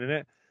Nine-Nine in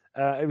it.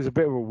 It was a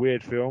bit of a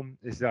weird film.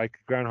 It's like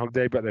Groundhog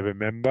Day, but they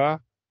remember.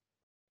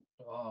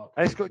 Oh,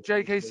 and it's got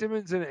J.K.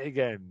 Simmons in it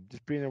again,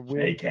 just being a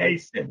weird. J.K.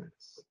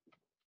 Simmons.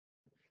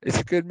 It's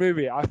a good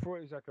movie. I thought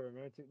it was like a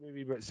romantic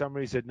movie, but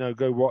somebody said, no,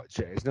 go watch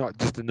it. It's not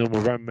just a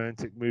normal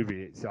romantic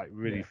movie. It's like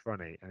really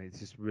funny, and it's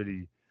just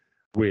really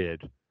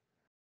weird.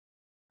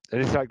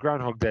 And it's like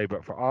Groundhog Day,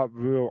 but for our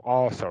real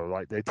arsehole.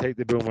 Like, they take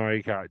the Bill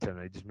Murray character and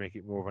they just make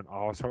it more of an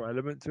arsehole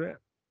element to it.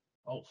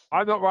 Oh,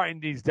 I'm not writing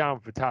these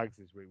down for tags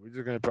this week. We're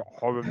just going to put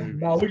horror movies.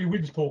 No, we're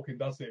just talking.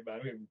 That's it,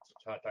 man.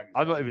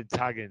 I'm not even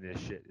tagging this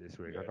shit this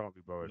week. Yeah. I can't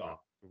be bothered. No,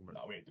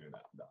 we ain't doing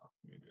that. No,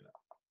 we ain't doing that.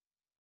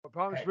 But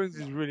Palm Springs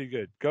is really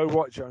good. Go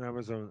watch it on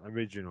Amazon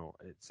Original.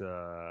 It's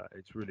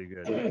really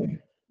good.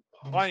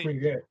 Palm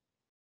Springs, yeah.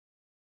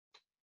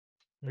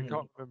 I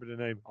can't remember the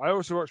name. I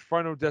also watched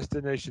Final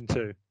Destination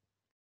 2.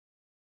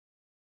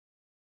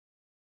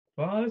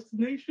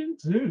 Destination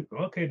 2.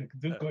 Okay,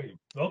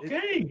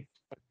 okay.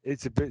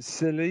 It's a bit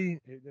silly.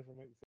 It doesn't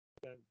make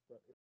sense. But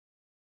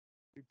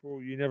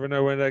people, you never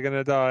know when they're going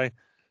to die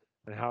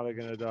and how they're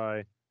going to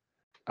die.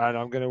 And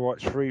I'm going to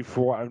watch 3,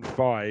 4, and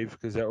 5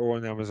 because they're all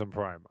on Amazon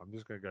Prime. I'm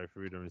just going to go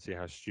through them and see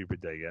how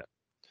stupid they get.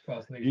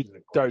 You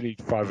don't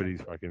need 5 of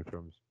these fucking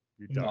films.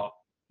 You don't.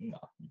 No, you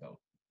don't.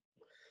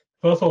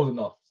 First one was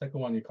enough. Second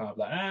one, you kind of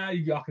like, I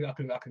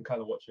can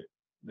kind of watch it.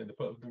 Then the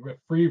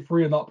 3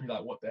 and up, you're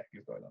like, what the heck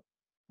is going on?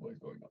 What is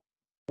going on?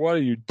 What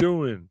are you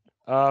doing?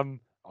 I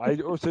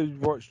also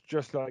watched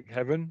Just Like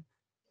Heaven.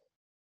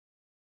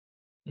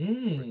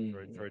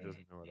 Troy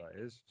doesn't know what that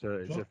is. So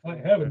it's Just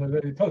Like Heaven.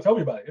 Tell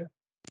me about it. Yeah.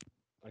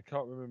 I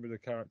can't remember the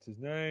character's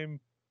name,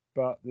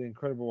 but the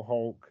Incredible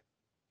Hulk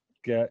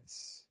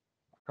gets.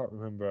 I can't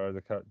remember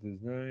the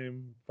character's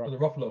name. The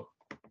Ruffalo.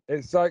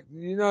 It's like,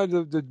 you know,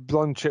 the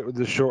blonde chick with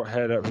the short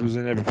hair that was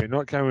in everything.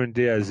 Not Cameron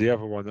Diaz, the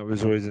other one that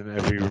was always in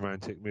every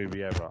romantic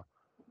movie ever.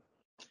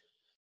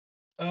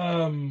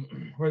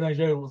 Renee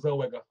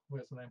Zellweger.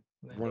 What's her name?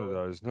 One of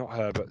those, not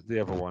her, but the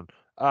other one.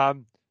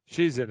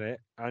 She's in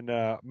it, and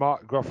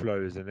Mark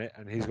Ruffalo is in it,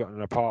 and he's got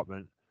an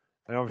apartment,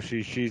 and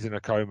obviously she's in a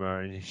coma,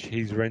 and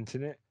he's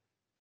renting it.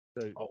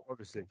 So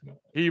obviously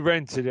he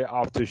rented it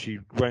after she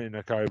went in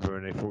a coma,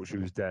 and they thought she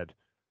was dead.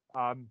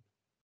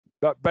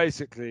 But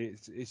basically,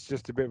 it's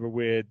just a bit of a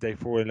weird. They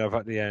fall in love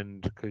at the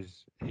end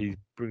because he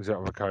brings her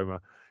out of a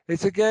coma.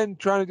 It's again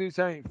trying to do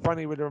something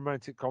funny with a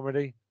romantic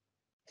comedy.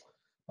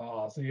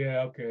 Oh, so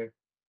yeah, okay.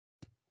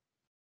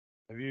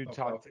 Have you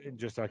typed in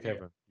Just Like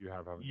Heaven? You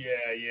have, haven't you?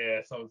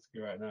 Yeah. So it's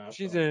good right now.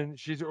 She's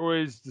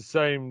always the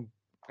same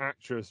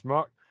actress,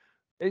 Mark.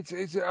 It's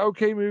an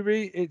okay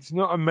movie. It's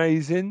not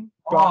amazing.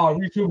 But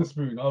Reese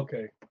Witherspoon.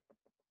 Okay.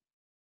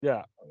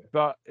 Yeah,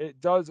 but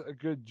it does a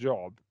good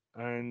job,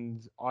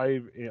 and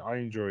I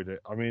enjoyed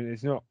it. I mean,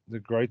 it's not the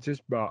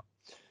greatest, but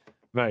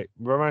mate,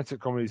 romantic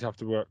comedies have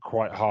to work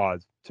quite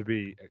hard to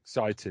be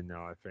exciting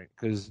now, I think,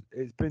 because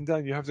it's been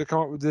done. You have to come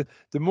up with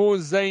the more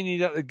zany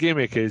that the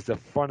gimmick is, the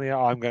funnier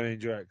I'm going to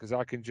enjoy it, because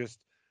I can just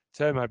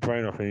turn my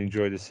brain off and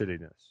enjoy the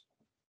silliness.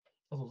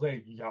 That's what I'm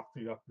saying. You have to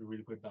be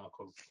really good now,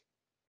 because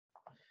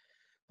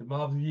the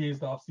amount of years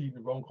that I've seen the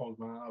rom-coms,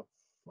 man, I've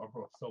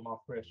still my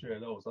fair share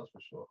of those, that's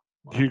for sure.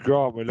 Hugh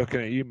Grant, we're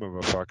looking at you,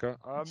 motherfucker.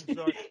 I'm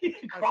sorry.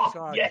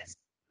 Grant, yes.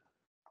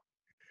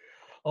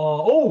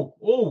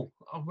 Wait.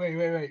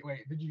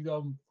 Did you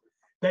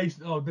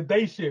the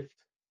Day Shift?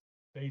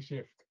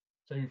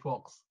 Jamie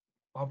Foxx.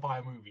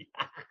 Vampire movie.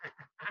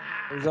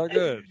 Is that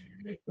good?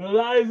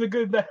 That is a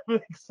good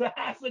Netflix.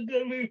 That's a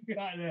good movie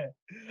right there.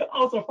 I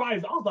was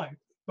surprised. I was like,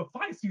 the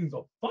fight scenes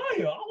are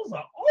fire. I was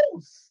like,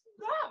 oh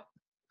snap.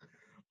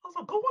 I was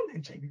like, go on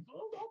then, Jamie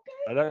Foxx.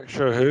 Okay. I don't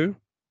show who.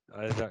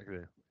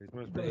 Exactly.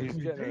 He's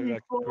getting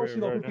like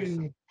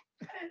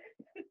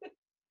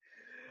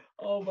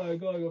Oh my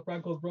god, you got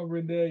Franco's brother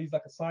in there. He's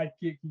like a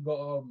sidekick. You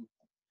got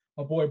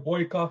my boy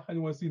Boyka.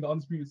 Anyone seen the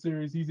Undisputed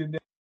series? He's in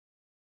there.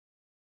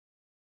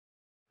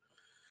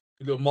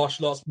 The little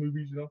martial arts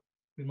movies, you know,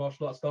 the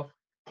martial arts stuff.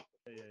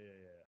 Yeah.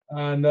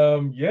 And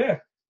God's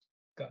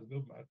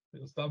good, man.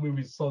 That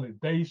movie's solid.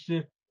 Day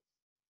Shift,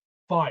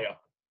 fire.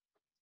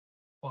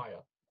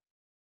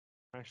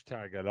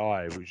 Hashtag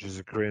Alive, which is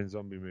a Korean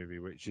zombie movie,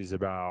 which is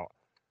about.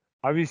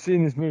 Have you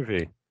seen this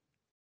movie?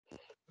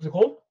 What's it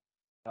called?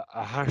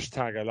 A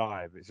Hashtag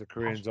Alive. It's a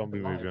Korean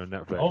zombie movie on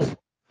Netflix. Oh.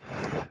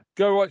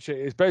 Go watch it.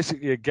 It's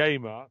basically a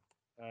gamer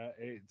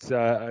It's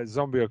a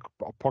zombie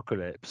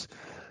apocalypse,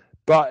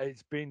 but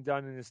it's been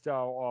done in the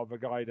style of a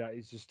guy that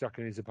is just stuck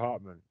in his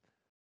apartment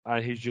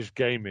and he's just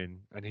gaming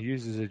and he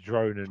uses a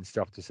drone and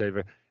stuff to save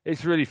it.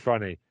 It's really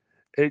funny.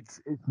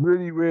 It's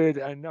really weird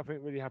and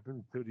nothing really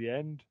happens till the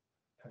end.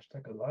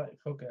 Hashtag alive.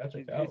 Okay, I'll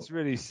check it out. It's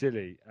really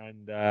silly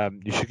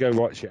and you should go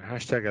watch it.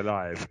 Hashtag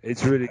alive.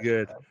 It's really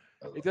good.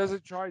 It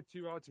doesn't try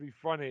too hard to be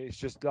funny. It's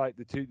just like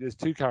there's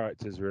two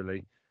characters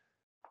really,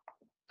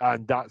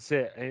 and that's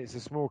it. And it's a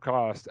small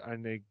cast,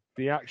 and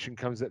the action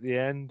comes at the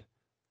end.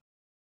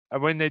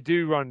 And when they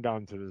do run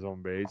down to the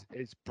zombies,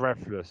 it's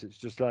breathless. It's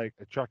just like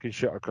a trucking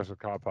shot across a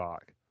car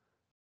park,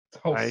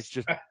 Oh, and it's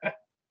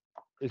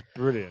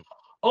brilliant.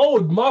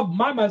 oh,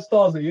 my man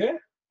stars it, yeah,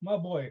 my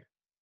boy,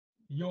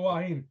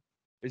 Joachim.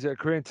 Is it a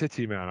Korean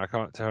titty man? I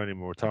can't tell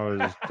anymore.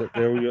 Tara,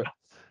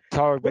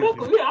 Tara.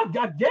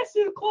 I guess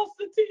he's across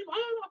the team.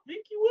 I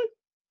think he would.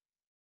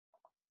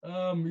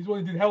 He's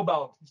one who did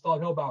Hellbound. He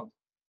started Hellbound.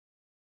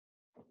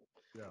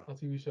 Yeah. A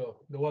TV show.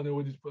 The one that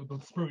was the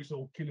spirits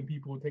all killing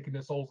people and taking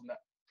their souls and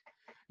that.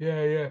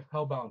 Yeah,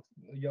 Hellbound.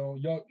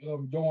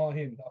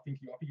 Joachim. I think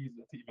he's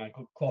a team man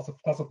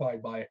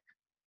classified by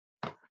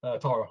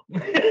Tara.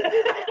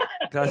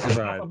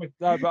 Classified.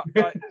 No, but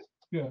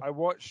yeah. I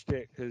watched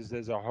it because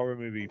there's a horror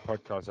movie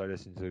podcast I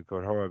listen to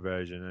called Horror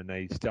Version, and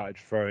they started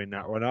throwing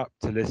that one up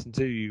to listen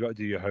to. You got to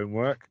do your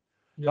homework,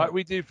 like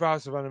we do for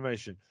House of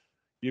Animation.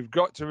 You've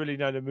got to really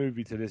know the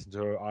movie to listen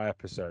to our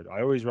episode.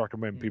 I always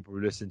recommend people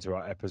who listen to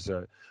our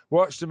episode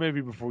watch the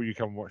movie before you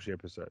come watch the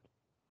episode.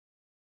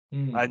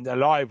 And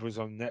Alive was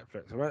on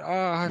Netflix. I went,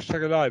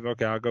 hashtag Alive.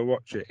 Okay, I'll go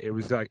watch it. It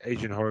was like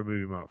Asian Horror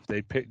Movie Month.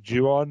 They picked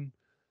Ju-on,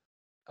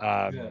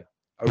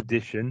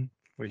 Audition,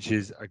 which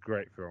is a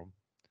great film.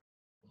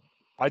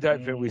 I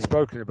don't think we've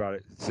spoken about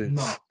it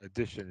since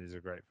Audition is a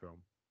great film.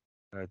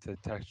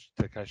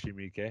 Takashi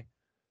Miike.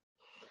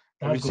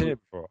 Have you seen it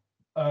before?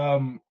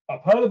 I've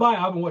heard about it.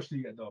 I haven't watched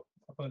it yet, though.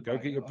 Go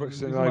get your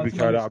Brookston Library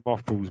card out of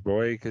mothballs,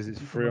 boy, because it's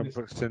free on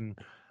Brookston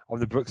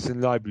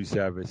Library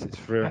service. It's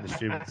free on the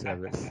streaming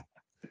service.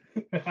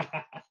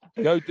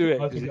 Go do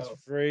it because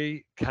it's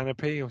free.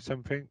 Canopy or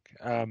something.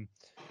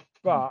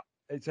 But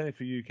it's only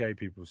for UK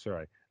people.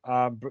 Sorry.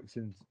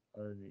 Brookston's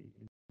only.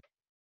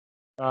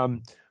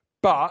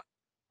 But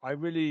I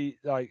really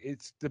like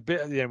it's the bit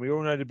at the end. We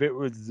all know the bit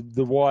with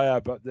the wire,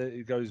 but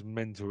it goes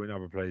mental in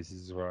other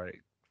places where it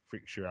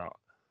freaks you out.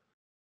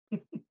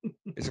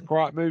 It's a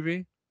quiet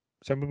movie.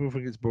 Some people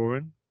think it's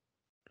boring,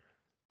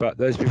 but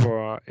those people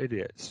are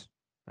idiots,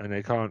 and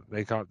they can't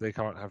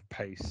have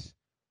pace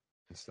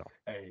and stuff.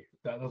 Hey,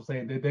 that's what I'm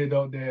saying. They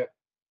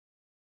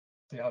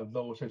have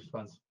low attention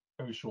spans.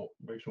 Very short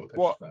attention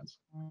spans.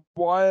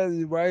 Why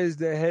is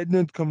their head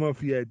not come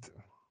off yet?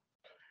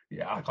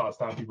 Yeah, I can't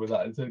stand people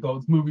like that. They go,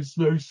 this movie's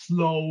very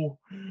slow.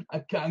 I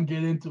can't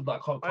get into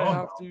like. I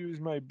have to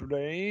use my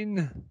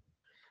brain.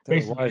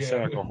 Why I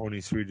sound like a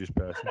horny Swedish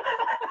person?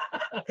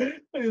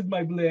 Use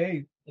my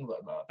brain.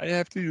 I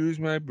have to use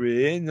my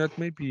brain, not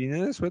my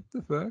penis. What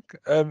the fuck?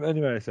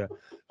 Anyway, so,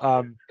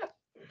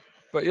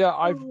 but yeah,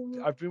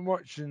 I've been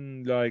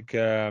watching like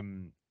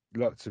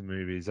lots of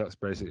movies. That's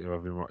basically what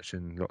I've been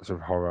watching. Lots of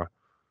horror.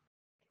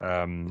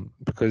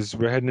 Because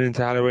we're heading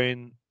into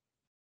Halloween.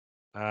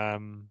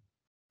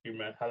 You're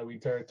in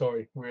Halloween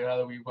territory. We're in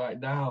Halloween right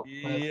now.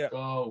 Let's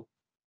go.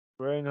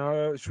 We're in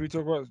horror. Should we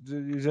talk about?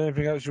 Is there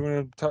anything else you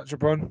want to touch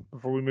upon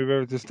before we move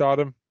over to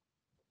Stardom?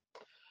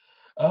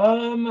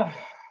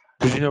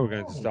 Because you know we're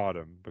going to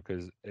Stardom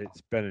because it's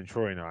Ben and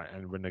Troy night,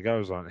 and when the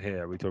girls aren't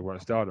here, we talk about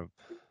Stardom.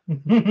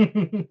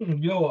 You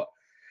know what?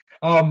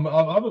 I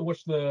haven't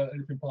watched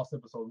anything past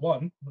episode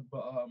 1,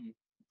 but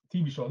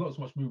TV show, not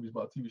so much movies,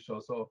 but a TV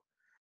show. So,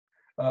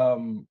 a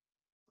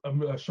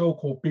show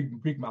called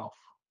Big Mouth.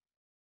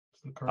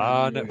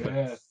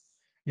 Netflix.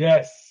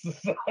 Yes.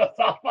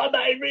 I found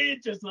that really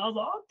interesting. I was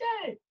like,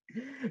 okay,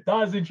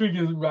 that is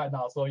intriguing right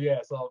now. So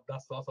yeah, so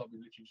that's what I'm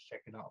literally just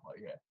checking out.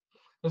 But yeah,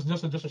 that's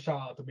just a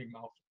shout out to Big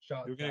Mouth.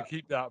 You're going to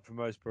keep that for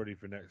most probably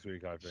for next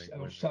week, I think.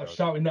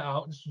 Shouting that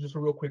out. Just a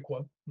real quick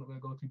one. I'm not going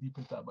to go too deep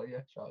into that, but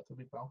yeah, shout out to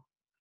Big Mouth.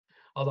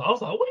 I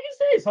was like, what is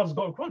this? I just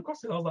got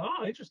across it. I was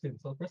like, interesting.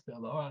 So I pressed it. I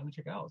was like, all right, let me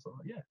check it out. So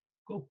yeah,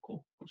 cool,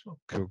 for sure.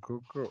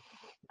 Cool.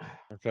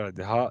 Okay,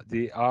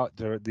 the art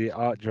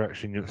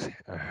direction looks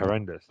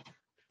horrendous.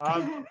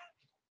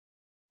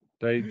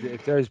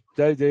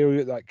 They all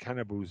look like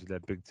cannibals with their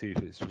big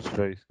teeth. It's just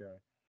very scary.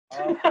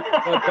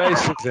 But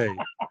basically,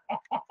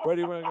 where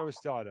do you want to go with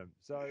Stardom?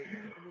 So,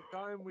 in the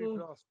time we've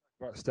last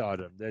spoke about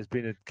Stardom, there's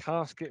been a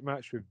casket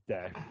match with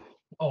Death.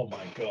 Oh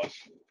my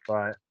gosh!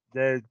 Right,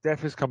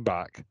 Death has come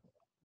back.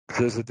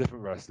 So there's a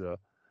different wrestler.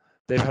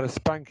 They've had a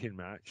spanking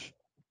match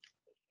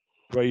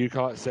where you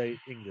can't say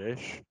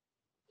English.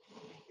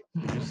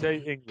 If you say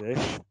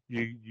English,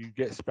 you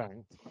get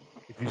spanked.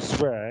 If you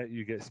swear,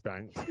 you get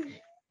spanked.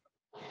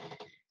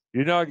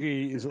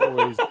 Unagi is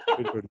always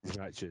good for these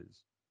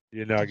matches.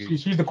 Unagi.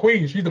 She's the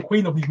queen. She's the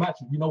queen of these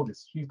matches. We know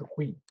this. She's the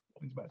queen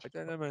of these matches. I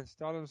don't know, man.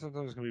 Stardom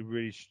sometimes can be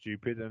really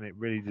stupid, and it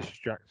really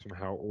distracts from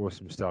how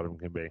awesome Stardom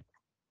can be.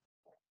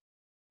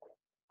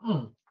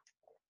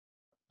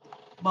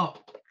 But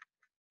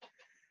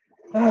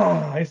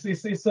it's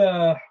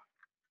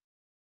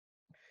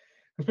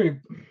pretty.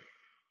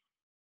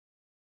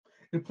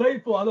 They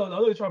played for. I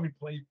know they're trying to be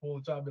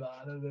playful, trying to be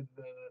like the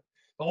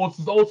old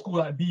school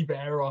like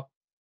Diva era,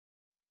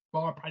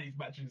 bar panties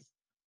matches,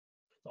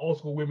 the old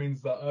school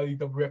women's, the early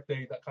WF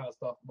days, that kind of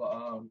stuff.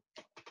 But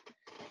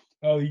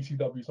early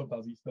ECW,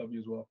 sometimes ECW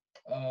as well.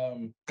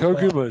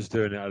 Kokuma's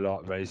doing it a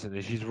lot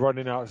recently. She's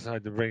running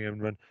outside the ring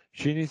and run.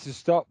 She needs to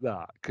stop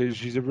that because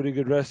she's a really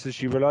good wrestler.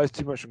 She relies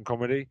too much on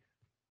comedy.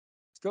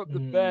 Stop the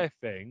bear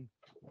thing.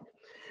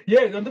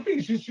 Yeah, and the thing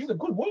is, she's a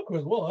good worker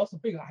as well. That's the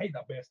thing. I hate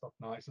that bear stuff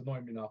now. It's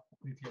annoying me now.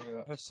 I need to get rid of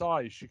that. Her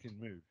size, she can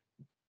move.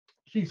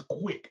 She's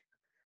quick.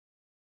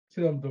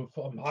 See them the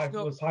high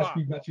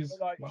speed matches.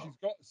 Like, wow.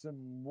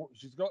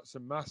 She's got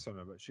some mass on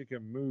her, but she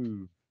can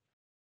move.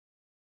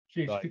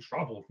 She can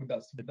travel.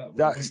 That's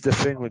the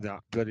thing with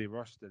that bloody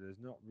roster. There's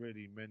not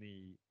really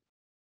many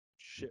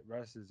shit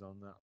wrestlers on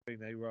that thing.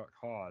 They work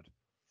hard.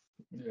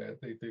 Yeah,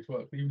 they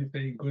work. Even if they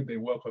ain't good, they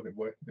work on it.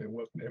 They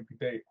work on it every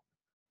day.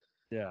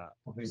 Yeah.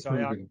 So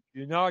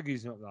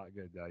Unagi's not that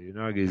good though.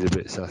 Unagi's a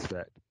bit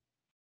suspect.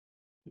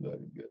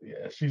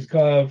 Yeah, she's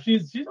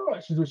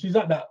alright. She's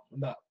at that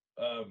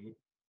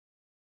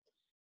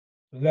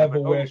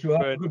level where she'll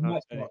have a good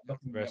match.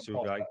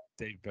 Wrestle like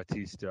Dave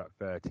Bautista at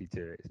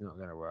 32. It's not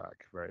going to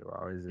work very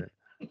well, is it?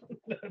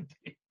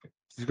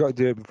 She's got to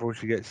do it before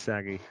she gets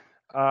saggy.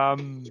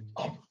 Wow.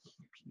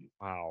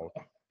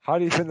 How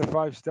do you think the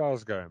 5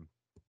 stars going?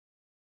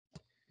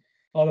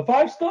 Oh, the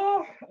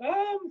 5-star?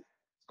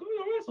 It's going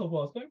alright so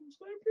far. It's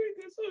going pretty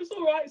good. So it's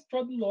alright. It's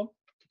trotting along.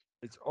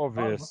 It's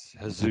obvious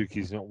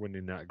Hazuki's not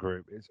winning that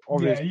group. It's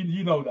obvious. Yeah,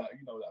 you know that.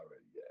 You know that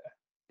already. Yeah.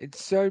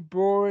 It's so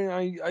boring.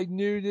 I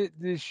knew that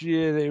this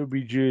year that it would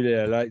be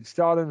Julia. Like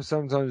Stardom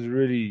sometimes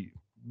really,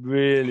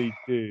 really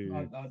do.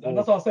 And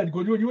that's what I said.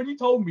 When you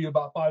told me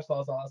about 5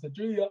 stars, I said,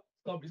 Julia,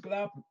 it's gonna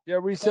happen. Yeah,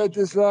 we said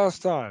this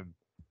last time.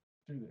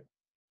 Julia.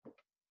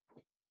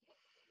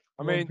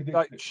 I mean,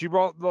 like she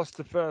lost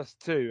the first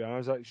 2, and I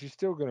was like, she's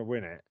still gonna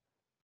win it.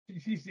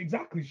 She's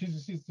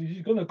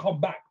gonna come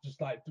back, just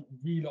like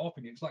reel it off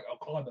again. It's like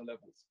Okada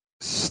levels.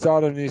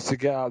 Stardom needs to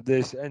get out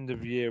this end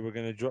of year. We're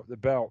going to drop the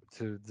belt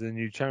to the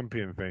new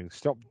champion thing.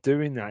 Stop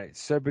doing that.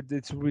 It's will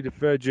be the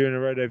 3rd year in a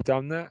row they've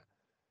done that.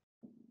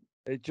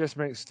 It just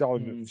makes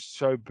Stardom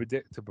so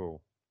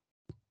predictable.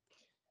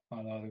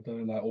 I know they're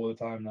doing that all the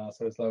time now.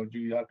 So it's like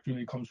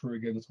Julie comes through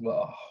again. It's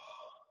like,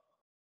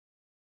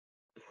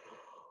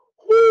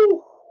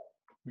 whoo!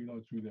 We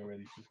know Julie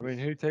already. I mean,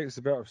 who takes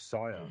the belt of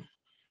Saya?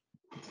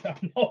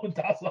 No,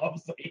 that's what I'm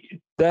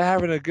saying. They're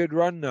having a good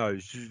run though.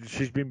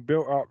 She's been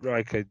built up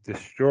like a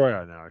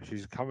destroyer now.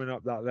 She's coming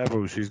up that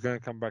level. She's going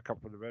to come back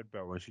up for the red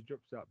belt. When she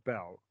drops that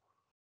belt,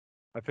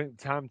 I think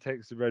Tam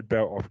takes the red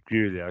belt off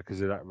Julia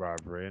because of that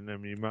rivalry, and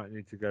then you might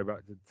need to go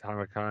back to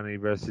Tamakani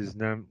versus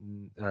Tam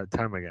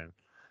again.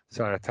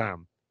 Sorry,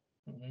 Tam.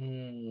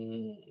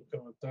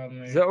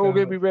 Is that all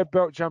going to be red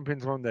belt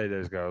champions one day,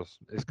 those girls?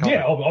 It's coming.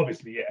 Yeah,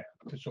 obviously, yeah,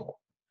 for sure.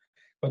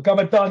 But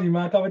Kamatani,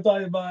 my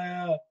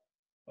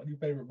what your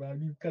favorite,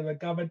 man? You kind of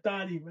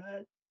Kamatani,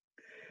 man.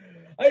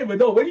 I didn't even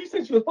know when you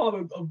said she was part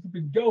of the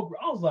girl group.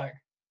 I was like,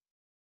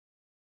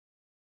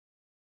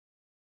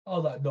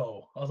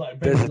 no. I was like,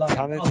 Ben, there's a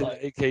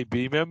talented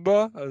AKB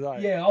member. I was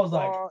like, yeah. I was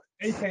like,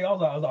 AK. I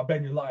was like,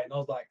 Ben, you're lying. I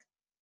was like,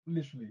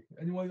 literally.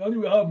 Anyone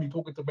heard me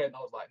talking to Ben? I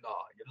was like, nah,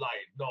 you're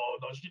lying. No,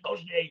 she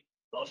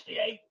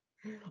ain't.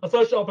 I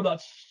searched it up and I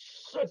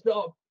searched it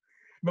up.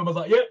 Ben was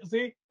like, yep,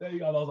 see, there you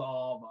go. And I was like,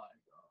 oh my god.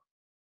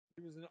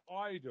 He was an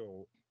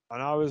idol.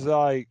 And I was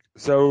like,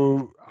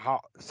 so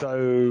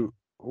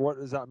what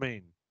does that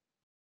mean?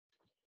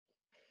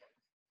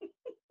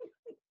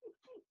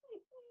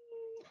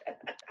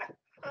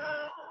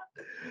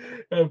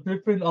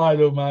 Flipping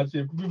idol, man.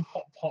 Flipping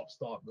pop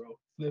star, bro.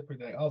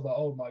 Flipping it. I was like,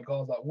 oh my god. I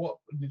was like, what?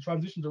 The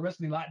transition to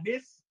wrestling like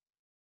this?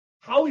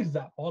 How is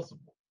that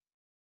possible?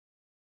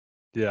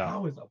 Yeah.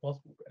 How is that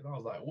possible? And I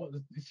was like, what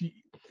is she?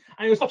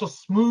 And it was such a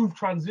smooth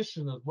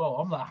transition as well.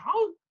 I'm like,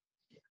 how?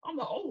 I'm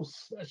like, oh,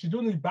 she's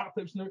doing these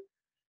backflips.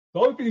 The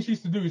only thing she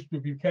needs to do is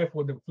be careful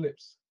with them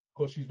flips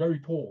because she's very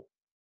tall.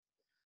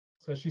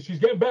 So she's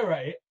getting better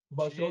at it,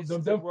 but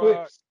them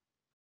flips.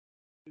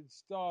 In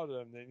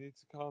Stardom, they need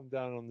to calm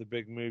down on the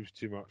big moves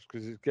too much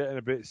because it's getting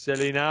a bit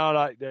silly now.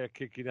 Like they're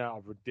kicking out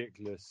of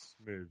ridiculous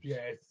moves.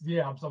 Yeah.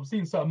 I'm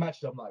seeing certain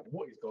matches. I'm like,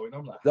 what is going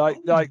on? Like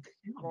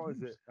what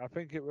was it? I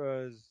think it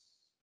was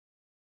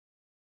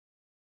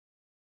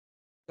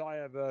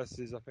Saya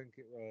versus. I think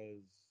it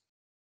was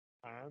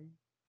Tam,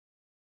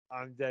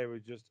 and they were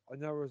just. I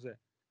know was it.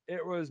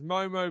 It was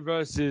Momo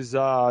versus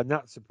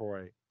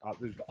Natsupoi at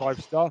the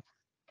 5-star.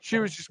 She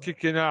was just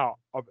kicking out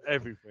of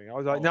everything. I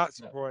was like,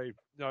 Natsupoi,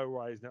 no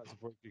way is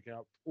Natsupoi kicking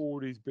out all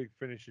these big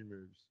finishing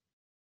moves.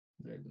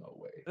 There's no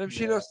way. And then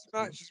she lost the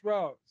match as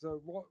well.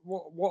 So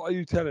what are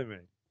you telling me?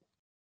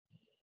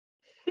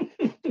 All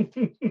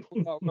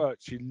that work,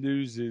 she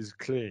loses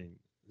clean.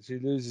 She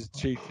loses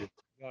cheating.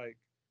 Like,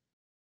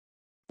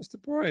 what's the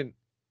point?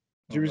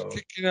 She was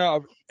kicking out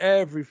of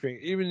everything,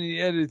 even in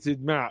the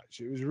edited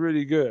match. It was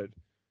really good.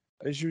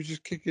 and she was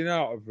just kicking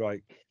out of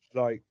like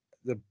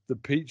the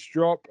peach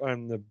drop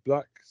and the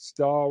black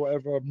star,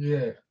 whatever.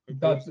 Yeah,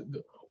 that's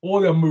all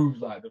their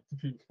moves like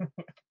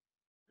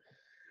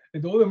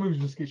all their moves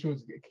just get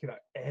kicked out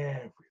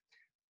everything.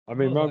 I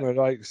mean, Mama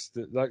likes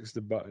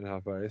the butt in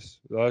her face,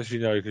 as you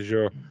know, because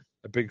you're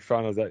a big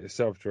fan of that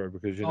yourself, Troy.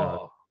 Because you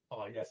know,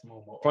 yes,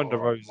 Momo. Thunder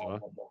Rosa.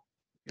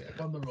 Yeah,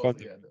 Thunder Rosa.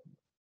 Yeah.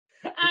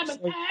 I'm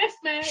an ass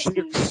man. She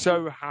looks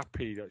so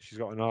happy that she's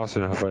got an ass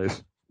in her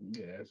face.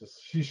 Yeah, it's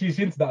just she's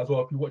into that as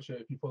well. If you watch it,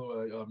 if you follow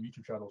her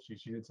YouTube channel,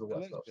 she's into all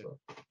that stuff. So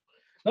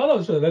no,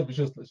 she's a lesbian.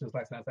 She's just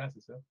likes nice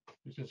asses. Yeah,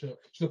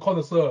 she's a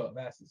connoisseur of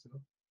asses. You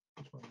know.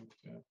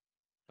 Yeah.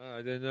 Oh,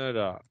 I didn't know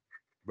that.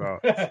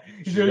 But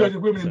she's the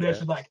women in there.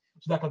 She's like,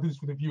 I do this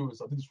for the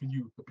viewers. I do this for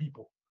you, the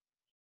people.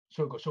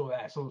 Show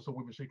that ass. So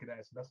women shaking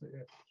ass. That's it.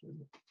 Yeah, for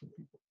the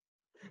people.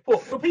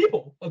 For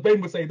people, as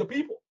Ben would say, the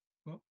people.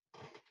 Huh?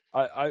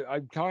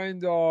 I'm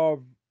kind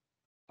of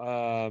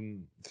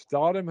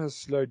Stardom has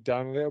slowed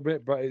down a little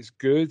bit, but it's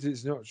good.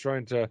 It's not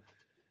trying to.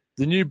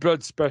 The new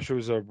blood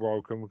specials are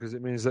welcome because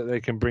it means that they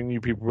can bring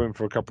new people in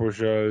for a couple of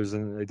shows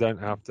and they don't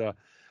have to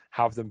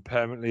have them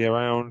permanently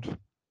around.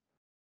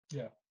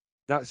 Yeah.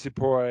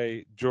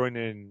 Natsupoi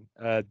joining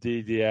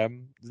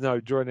DDM. No,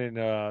 joining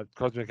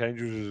Cosmic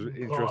Angels was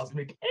interesting.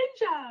 Cosmic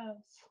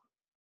Angels.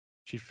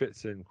 She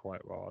fits in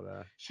quite well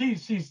there.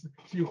 She's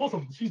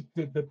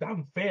the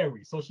damn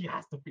fairy, so she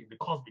has to fit the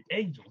Cosmic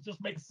Angels. It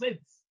just makes sense.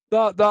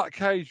 That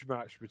cage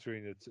match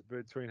between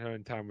her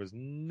and Tam was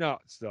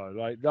nuts though.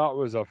 Like that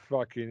was a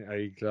fucking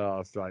A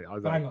class. Like I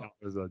thought that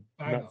was a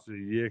match of the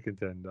year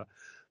contender.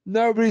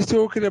 Nobody's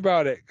talking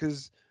about it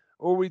because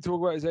all we talk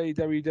about is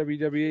AEW,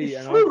 WWE.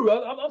 It's true.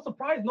 I'm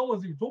surprised no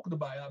one's even talking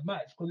about that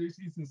match because it's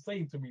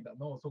insane to me that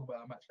no one's talking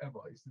about that match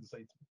ever. It's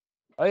insane to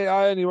me.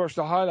 I only watched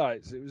the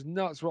highlights. It was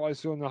nuts what I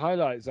saw in the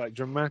highlights, like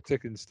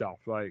dramatic and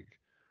stuff. Like,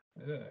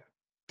 yeah,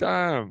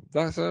 damn,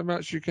 that's a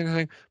match you can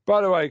hang.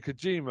 By the way,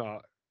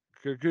 Kaguma,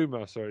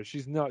 sorry,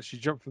 she's nuts. She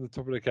jumped from the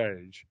top of the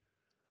cage,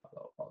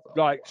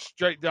 like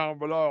straight down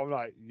below. I'm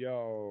like,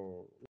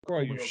 yo, what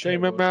are you,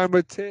 shame a man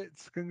with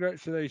tits?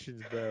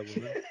 Congratulations, bear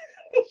woman.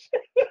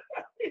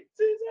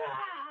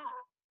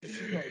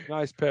 She's got a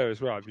nice pair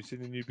as well. Have you seen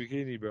the new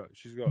bikini? But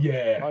she's got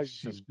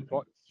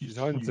she's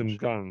hiding some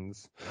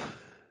guns,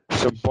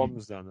 some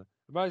bombs down there.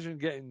 Imagine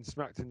getting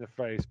smacked in the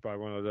face by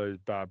one of those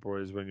bad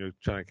boys when you're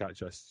trying to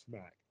catch a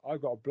smack.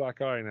 I've got a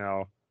black eye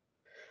now.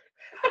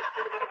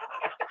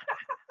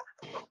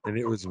 And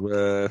it was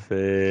worth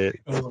it.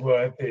 It was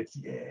worth it,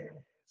 yes.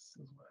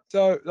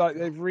 So, like,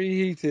 they've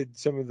reheated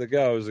some of the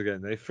girls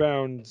again. They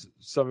found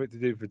something to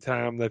do for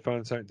Tam. They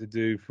found something to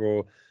do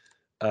for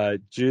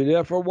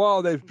Julia. For a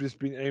while, they've just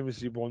been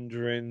aimlessly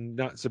wandering.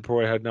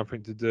 Natsupoi had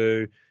nothing to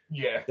do.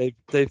 Yeah.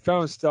 They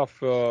found stuff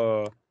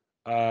for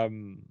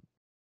Hayashito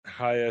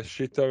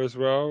as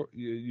well,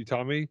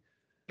 Utami.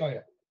 Oh,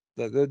 yeah.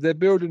 They're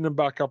building them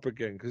back up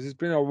again because it's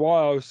been a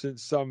while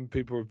since some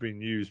people have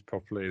been used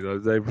properly.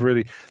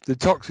 The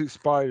toxic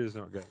spider's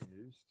not getting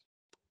used.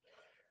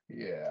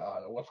 Yeah, I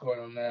don't know what's going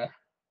on there.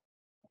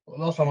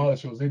 Well, last time I heard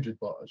she was injured,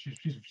 but she's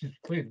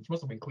cleared. She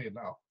must have been cleared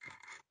now.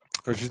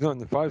 Oh, she's not in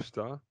the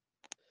 5-star.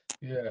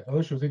 Yeah, I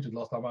heard she was injured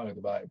last time I heard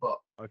about it, but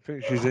I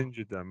think she's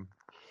injured them.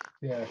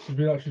 Yeah, she's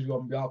going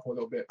to be out for a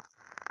little bit.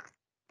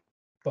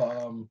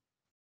 But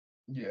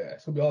yeah,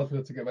 it's gonna be hard for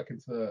her to get back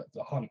into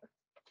the hunt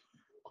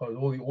because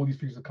all these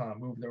people are kind of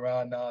moving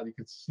around now. You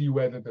can see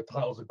where the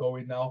titles are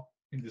going now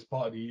in this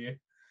part of the year.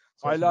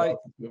 So I like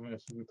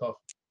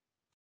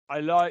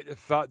the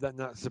fact that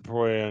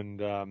Natsupoi and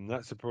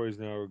Natsupoi's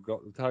now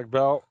got the tag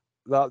belt.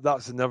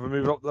 That's another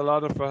move up the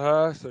ladder for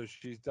her, so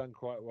she's done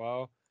quite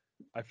well.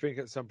 I think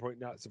at some point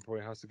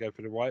Natsupoi has to go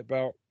for the white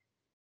belt.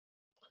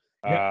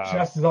 Yeah, she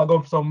has to start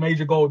going for some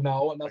major gold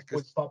now. And that's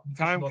what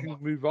Tam can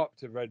move up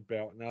to red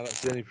belt now. That's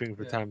the only thing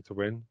for Tam to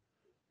win.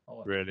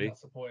 Really?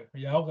 Natsupoi.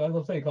 Yeah, as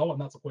I'm saying, I want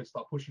Natsupoi to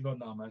start pushing on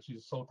now, man.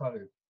 She's so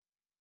talented.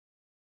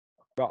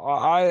 But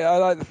I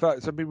like the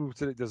fact some people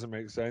said it doesn't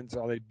make sense.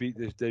 They beat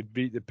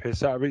the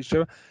piss out of each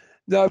other.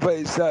 No, but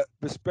it's that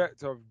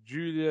respect of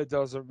Julia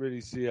doesn't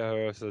really see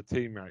her as a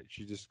teammate.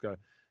 She just goes,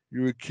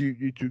 "You're a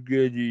cute little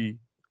girlie."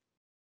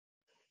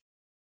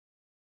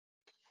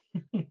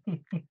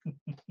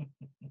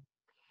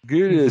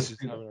 Julia's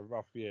just having a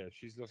rough year.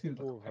 She's lost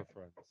all of her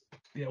friends.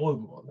 Yeah, all of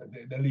them.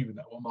 They're leaving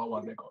that one by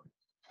one. They're going.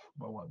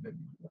 They're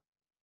leaving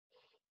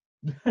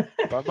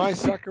that. But Mai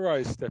Sakurai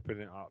is stepping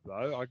it up,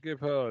 though. I give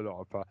her a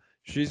lot of power.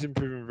 She's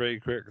improving very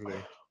quickly.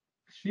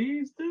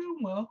 She's doing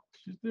well.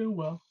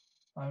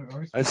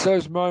 And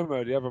so's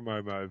Momo, the other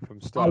Momo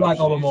from Star. I like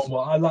other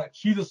Momo.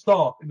 She's a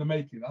star in the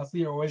making. I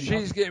see her already.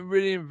 She's getting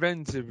really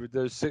inventive with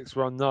those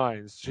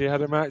 619s. She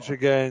had a match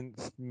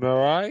against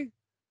Mirai.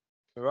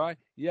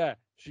 Yeah,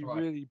 she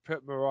really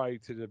put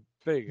Mirai to the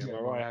thing, and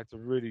Mirai had to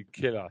really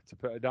kill her to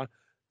put her down.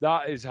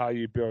 That is how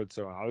you build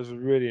someone. I was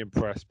really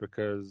impressed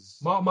because.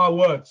 Mark my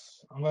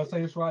words. I'm gonna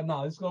say this right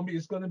now. It's not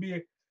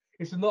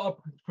a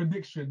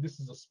prediction. This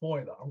is a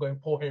spoiler. I'm going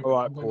Paul Heyman. All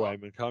right, Paul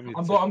Heyman, calm your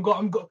I'm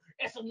going.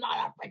 It's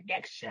not a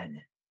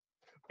prediction.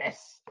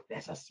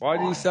 That's a Why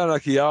do you sound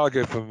like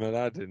Iago from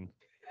Aladdin?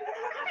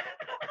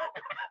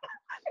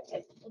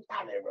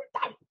 Damn it,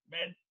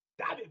 man.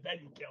 Damn it, man,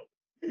 you killed.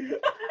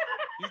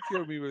 You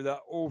killed me with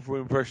that awful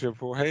impression of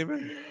Paul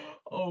Heyman.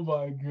 Oh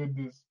my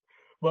goodness.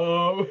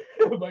 But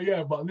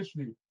yeah, but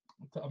literally,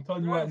 I'm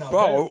telling you right now,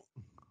 Fault.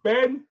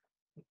 Ben,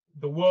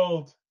 the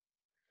world,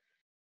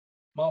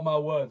 mark my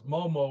words,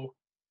 Momo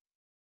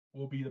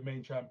will be the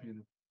main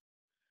champion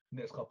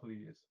next couple of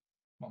years.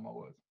 Mark my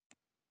words.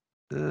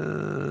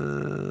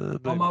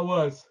 Mark my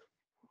words.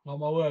 Mark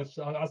my words.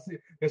 I see.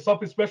 There's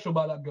something special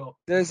about that girl.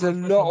 There's a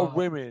lot of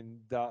women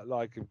that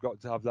like have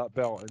got to have that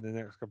belt in the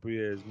next couple of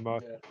years. Yeah.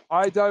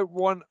 I don't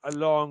want a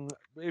long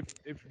if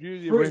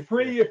Yulia wins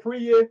three years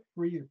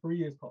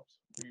tops.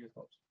 3 years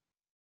tops.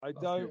 I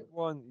don't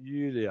want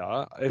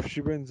Yulia, if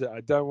she wins it,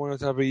 I don't want her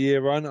to have a year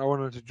run. I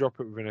want her to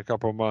drop it within a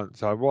couple of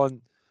months. I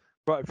want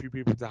quite a few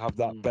people to have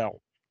that belt.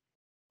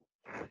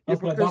 That's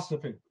the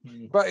thing.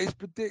 But it's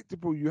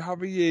predictable. You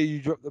have a year,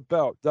 you drop the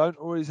belt. Don't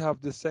always have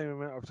the same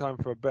amount of time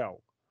for a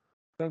belt.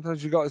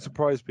 Sometimes you got to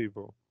surprise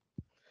people.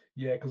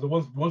 Yeah, because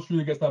once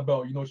Yulia gets that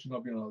belt, you know she's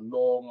going to be on a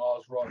long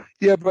ass run.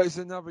 Yeah, but it's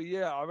another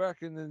year. I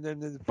reckon and then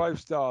the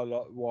 5-star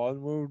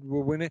one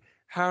will win it.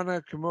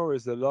 Hana Kimura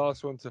is the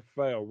last one to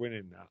fail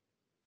winning that.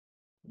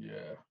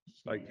 Yeah.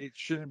 Like, it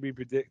shouldn't be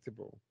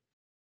predictable.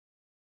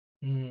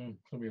 It's going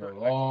to be a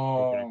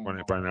long won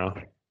it by now.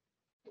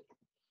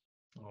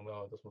 Oh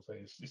no, that's what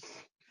I'm saying.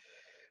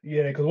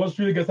 Yeah, because once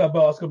Julie gets that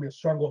belt, it's gonna be a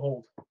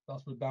stranglehold.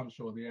 That's for damn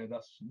sure. Yeah,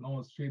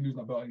 she ain't losing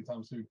that belt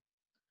anytime soon.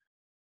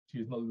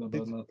 She's not losing that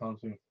belt anytime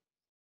soon.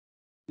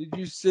 Did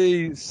you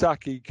see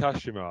Saki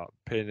Kashima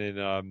pinning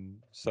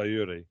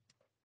Sayuri?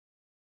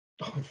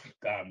 Oh,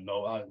 damn,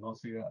 no, I did not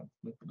see that.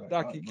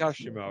 Saki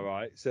Kashima,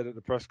 right, said at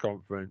the press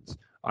conference,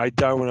 I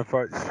don't want to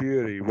fight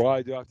Shuri.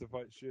 Why do I have to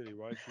fight Shuri?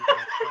 Why is she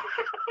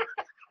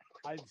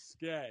I'm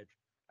scared.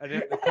 And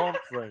at the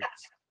conference,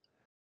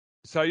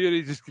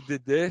 Sayuri just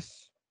did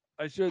this.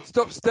 I should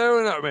stop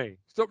staring at me.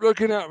 Stop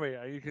looking at me.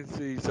 And you can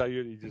see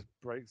Sayuri just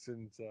breaks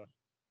into.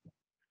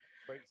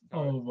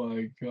 Oh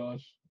my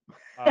gosh.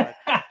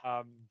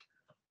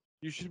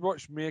 You should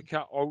watch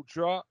Meerkat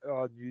Ultra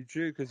on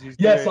YouTube because he's.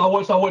 Yes, I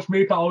watch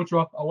Meerkat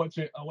Ultra. I watch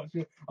it. I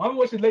haven't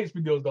watched the latest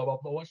videos though,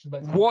 but I watched the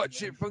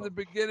Watch it from the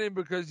beginning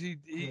because he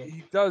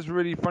does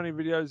really funny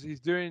videos.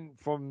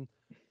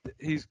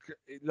 He's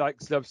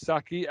like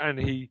Saki and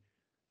he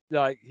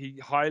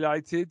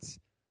highlighted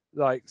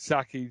like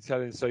Saki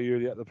telling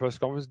Sayuri at the press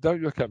conference,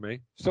 "Don't look at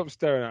me. Stop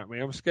staring at me.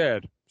 I'm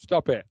scared.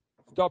 Stop it.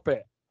 Stop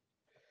it.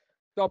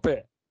 Stop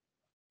it."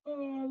 Oh,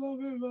 I love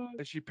it, man.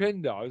 And she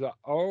pinned her. I was like,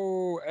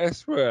 "Oh,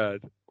 S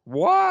word.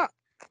 What?"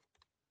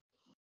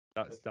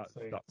 That's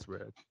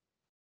weird.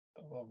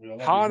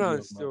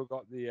 Hana's still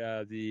got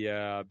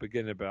the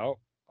beginner belt.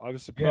 I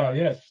was surprised.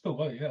 Yeah, she's still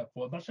got it. Yeah,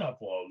 for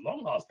a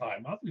long last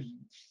time.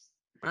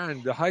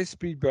 Man, the high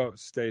speed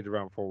belts stayed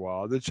around for a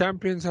while. The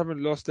champions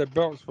haven't lost their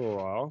belts for a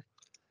while.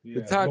 Yeah,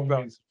 the tag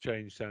belts have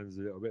changed hands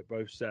a little bit,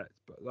 both sets,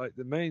 but like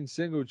the main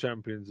single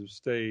champions have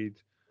stayed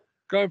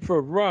going for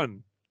a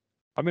run.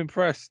 I'm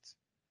impressed.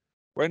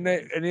 When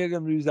any of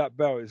them lose that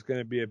belt, it's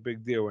going to be a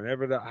big deal.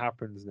 Whenever that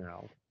happens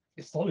now,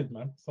 it's solid,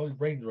 man. Solid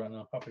range right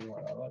now. Happening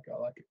right now. I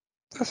like it.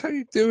 That's how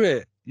you do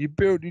it. You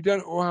build. You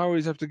don't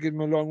always have to give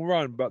them a long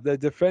run, but they're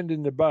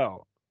defending the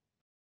belt.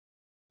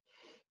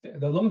 Yeah,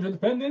 the longer you're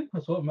defending,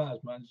 that's what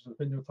matters, man. Just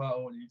defend your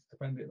title. You need to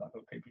defend it like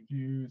on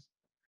pay-per-views.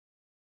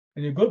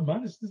 And you're good,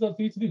 man. This is what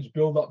you need to do. Just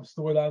build up the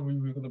storyline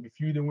we're going to be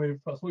feuding with.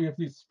 That's what you have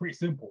to do. It's pretty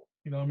simple.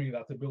 You know what I mean?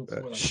 Like to build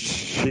storyline.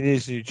 She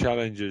needs new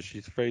challenges.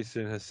 She's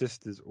facing her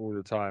sisters all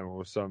the time,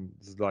 or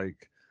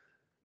like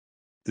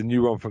the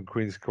new one from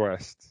Queen's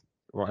Quest,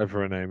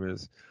 whatever her name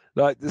is.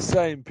 Like the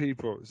same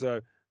people.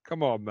 So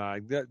come on,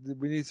 man.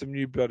 We need some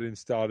new blood in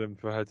Stardom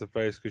for her to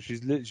face because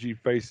she's literally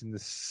facing the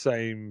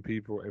same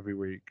people every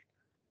week.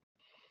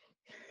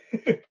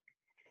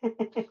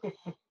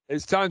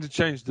 It's time to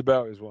change the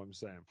belt, is what I'm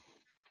saying.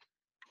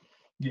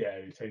 Yeah,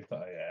 you change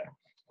that, yeah.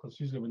 Because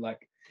she's gonna be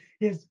like,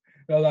 yes,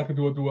 I could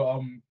do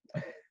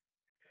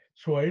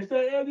Troy, is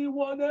there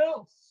anyone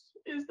else?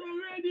 Is there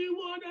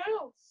anyone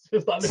else?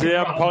 Just like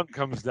CM Punk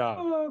comes down.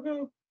 Oh,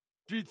 God.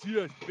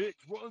 GTS, bitch.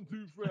 1,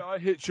 2, 3. I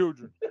hit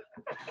children.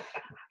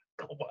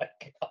 Oh my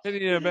God.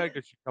 Kenny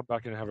Omega should come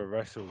back and have a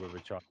wrestle with a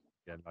child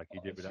again, like he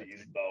did with that.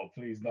 No,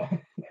 please no.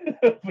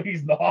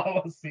 Please no. I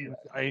want to see that.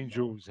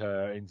 Angels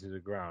her into the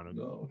ground. And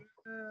no.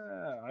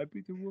 Yeah, I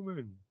beat the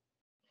woman.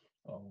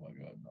 Oh my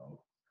God, no.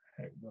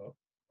 Heck no.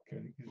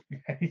 Kenny,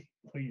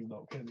 please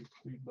no, Kenny.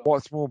 Please no.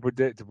 What's more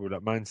predictable,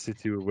 that Man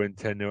City will win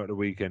 10-0 at the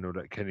weekend, or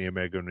that Kenny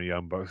Omega and the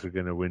Young Bucks are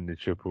going to win the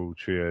triple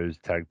trios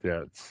tag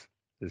belts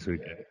this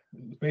weekend?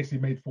 Yeah. It's basically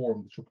made for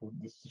him,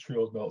 the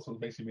trios belt, so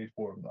it's basically made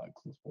for him. Like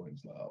this point,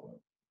 it's like, oh, well.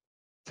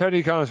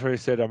 Tony Khan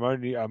said, "I'm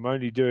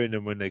only doing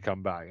them when they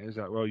come back." It's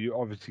like, well, you're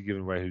obviously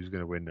giving away who's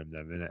going to win them,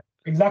 then, isn't it?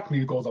 Exactly.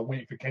 He goes, I'm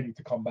waiting for Kenny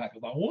to come back.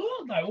 It's like,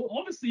 what? Like,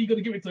 obviously, you're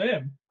going to give it to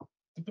him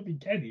to be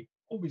Kenny.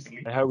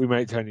 Obviously. I hope we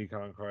make Tony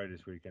Khan cry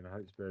this weekend. I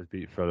hope Spurs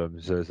beat Fulham,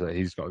 so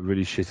he's got a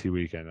really shitty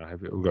weekend. I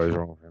hope it all goes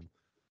wrong with him.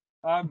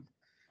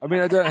 I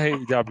mean, I don't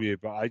hate W,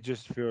 but I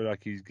just feel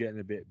like he's getting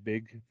a bit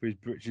big for his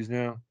britches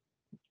now.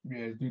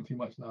 Yeah, he's doing too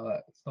much now.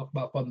 That stuff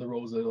about Thunder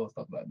Rosa or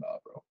stuff like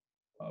that, bro.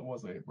 That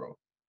wasn't it, bro.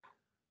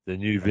 The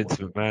new Vince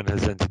McMahon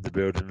has entered the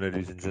building,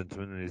 ladies and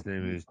gentlemen, and his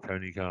name is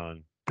Tony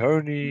Khan.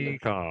 Tony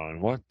Khan,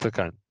 what a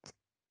cunt.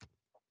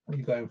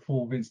 He's going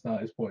full Vince now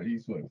at this point.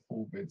 He's going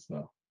full Vince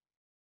now.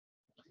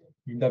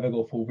 You never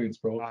go full Vince,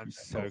 bro. I'm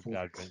so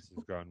glad Vince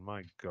is gone.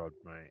 My God,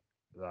 mate.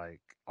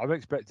 Like, I'm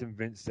expecting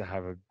Vince to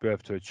have a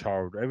birth to a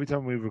child every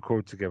time we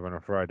record together on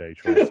a Friday.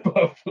 Birth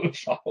to a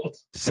child.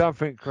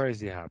 Something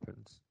crazy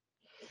happens.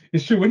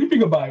 It's true. When you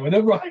think about it,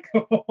 whenever I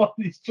go on,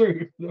 it's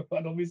true.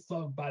 I don't mean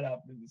something bad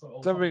happening.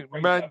 Something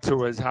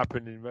mental has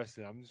happened in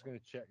wrestling. I'm just going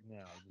to check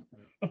now.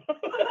 I'm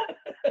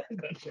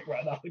going to check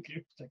right now.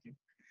 Keep checking.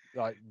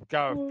 Like,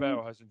 Gareth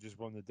Bale hasn't just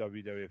won the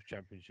WWF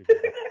Championship.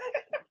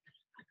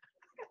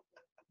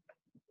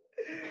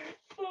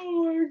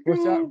 Oh my God.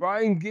 What's that?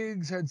 Ryan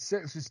Giggs had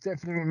sex with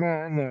Stephanie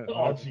McMahon? No.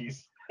 Oh,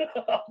 jeez.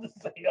 I'm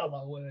just saying, I'm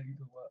like, what are you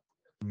doing?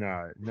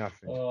 No,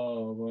 nothing.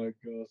 Oh my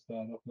God,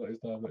 stand up. Let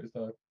it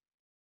down.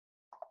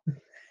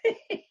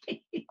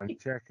 I'm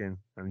checking.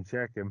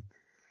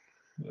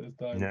 Let it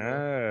down.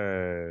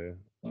 No.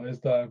 Let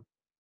it down.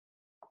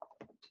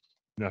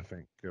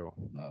 Nothing. Cool.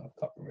 No,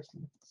 cut the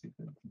wrestling.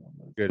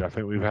 Good. I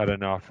think we've had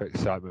enough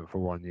excitement for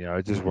 1 year.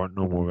 I just want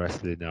normal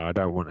wrestling now. I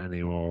don't want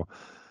any more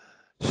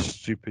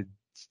stupid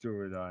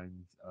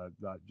storylines.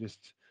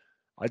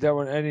 I don't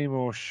want any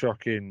more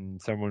shocking.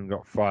 Someone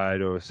got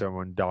fired or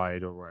someone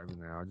died or whatever.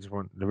 Now I just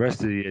want the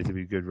rest of the year to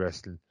be good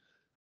wrestling.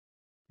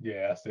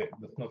 Yeah, that's it.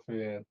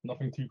 There's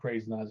nothing too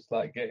crazy now. Just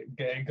like get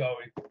it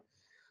going.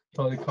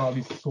 Tony Khan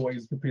needs to sort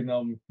his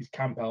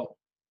camp out.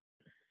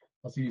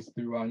 That's what he used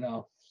to do right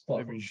now.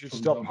 Maybe you should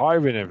stop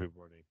hiring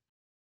everybody.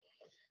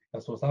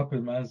 That's what's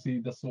happened, man. See,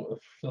 that's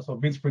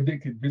what Vince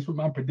predicted. Vince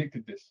McMahon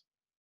predicted this.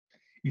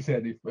 He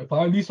said, if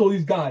I release all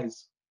these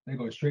guys, they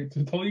go straight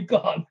to Tony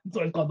Khan.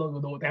 Tony Khan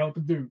doesn't know what the hell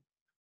to do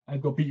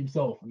and go beat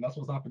himself. And that's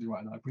what's happening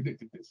right now. I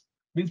predicted this.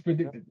 Vince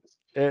predicted this.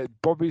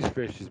 Bobby's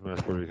Fish is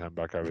most probably come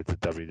back over to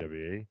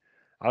WWE.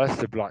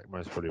 Aleister Black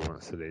most probably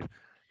wants to leave.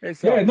 He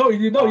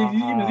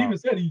even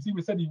said he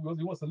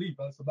wants to leave.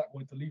 Aleister Black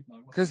wanted to leave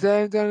now. Because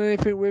they ain't done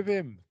anything with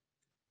him.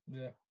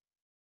 Yeah.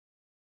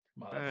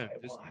 Man,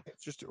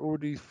 just all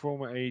these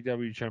former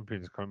AEW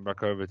champions coming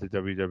back over to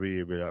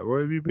WWE. Be like,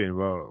 where have you been?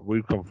 Well,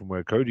 we've come from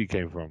where Cody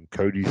came from.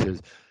 Tony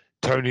says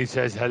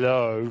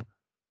hello.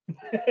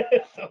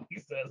 Tony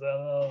says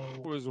hello.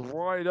 It was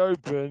wide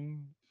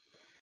open.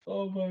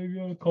 Oh my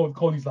God.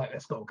 Cody's like,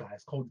 let's go,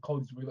 guys.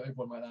 Cody's with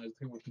everyone right now. He's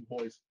team with two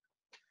boys.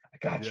 I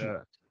got you.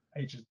 I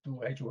hate you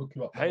hook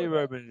you up. Hey,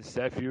 Roman and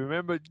Seth, you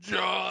remember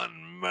John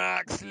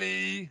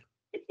Moxley?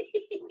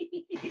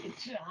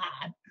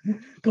 John.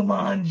 Come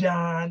on,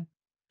 John.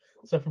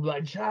 Seth will be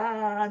like,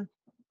 John.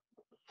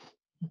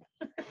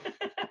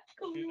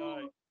 Come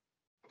on.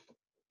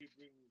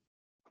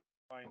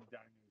 Fine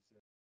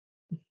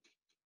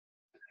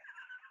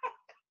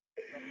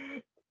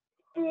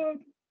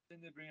Then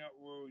they bring up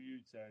Royal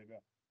Utah.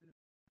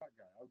 That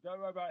guy. Oh, don't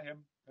worry about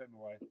him. Put him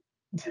away.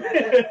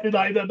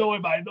 Don't worry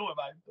about it.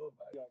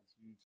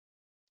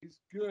 He's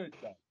good,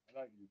 though. I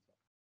like Utah.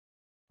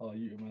 Oh,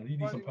 you man. He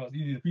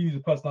needs a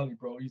personality,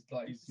 bro. He's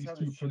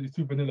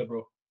too vanilla,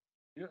 bro.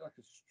 You look like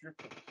a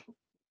stripper.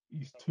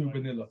 He's too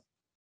vanilla.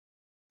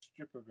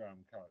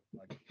 Strippergram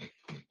code.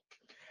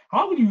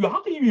 How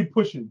can you be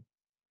pushing?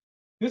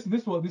 This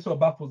what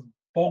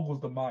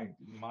boggles the mind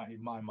in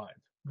my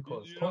mind,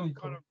 because Tony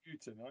kind of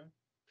Utah, no?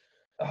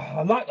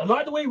 I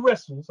like the way he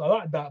wrestles. I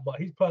like that, but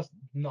his person,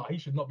 he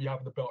should not be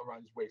having the belt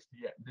around his waist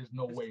yet. There's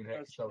no way in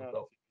heck he should have the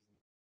belt.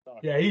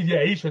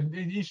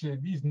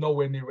 He's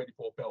nowhere near ready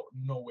for a belt.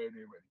 Nowhere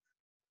near ready.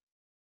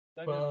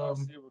 Daniel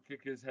Garcia will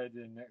kick his head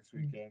in next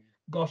weekend.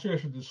 Garcia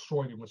should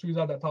destroy him. As soon as he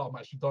had that title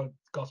match,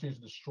 Garcia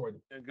should destroy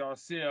him. And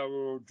Garcia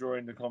will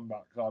join the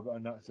Combat Club,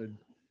 and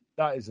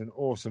that is an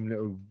awesome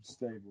little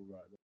stable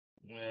right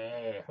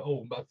there. Yeah.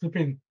 Oh, but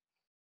flipping.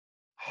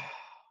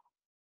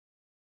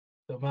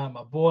 The man,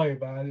 my boy,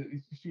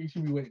 man, he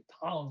should be winning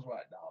titles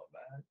right now,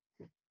 man.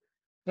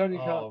 Tony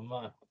Khan,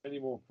 man. Any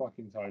more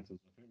fucking titles?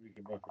 I think we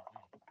can both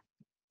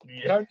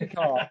agree. Yeah. Tony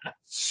Khan,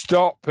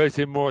 stop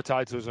putting more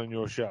titles on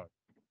your show.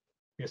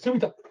 Yeah, so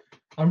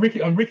I'm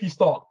Ricky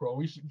Stark, bro.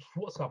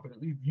 What's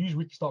happening? Use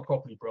Ricky Stark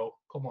properly, bro.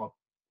 Come on.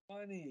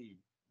 Funny.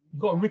 You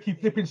got Ricky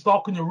flipping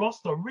Stark on your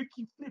roster.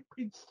 Ricky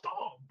flipping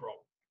Stark, bro.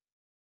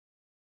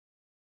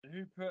 And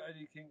who put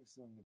Eddie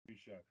Kingston on the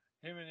pre-show?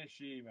 Him and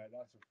Ishii, mate.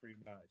 That's a free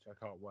match. I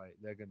can't wait.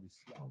 They're gonna be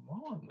slapped.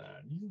 Come on,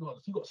 man. You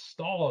got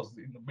stars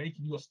in the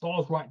making. You got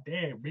stars right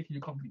there, making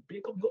your company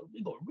big.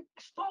 You got Ricky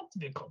Stark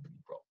in your company,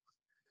 bro.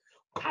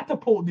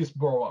 Catapult this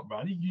bro up,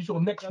 man. Use your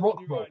next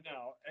rock, bro. Right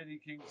now, Eddie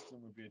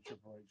Kingston would be a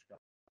Triple H guy.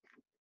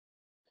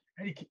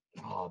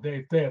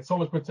 They had so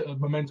much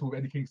momentum with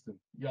Eddie Kingston.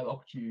 You had the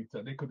opportunity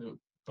they could have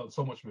done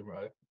so much with him,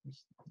 right?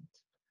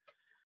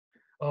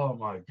 Oh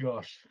my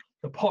gosh,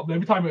 the pop!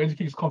 Every time Eddie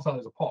Kingston comes out,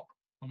 there's a pop.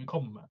 I mean,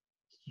 come on, man.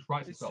 It just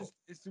writes itself.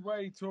 It's the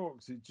way he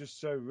talks. It's just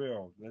so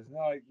real. There's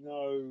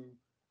no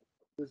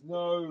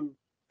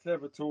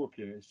never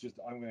talking. It's just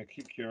I'm going to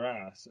kick your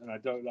ass, and I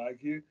don't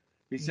like you.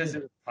 He says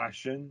it with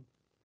passion.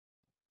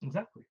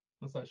 Exactly.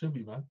 That's how it should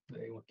be, man.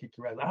 They want to kick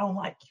your ass. I don't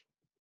like you.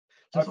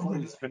 I thought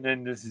it was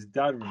Fernandez's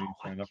dad when he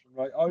turned up. I'm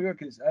like, oh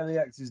look, it's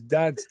LAX's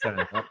dad's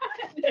turning up.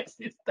 Yes,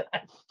 it's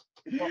that.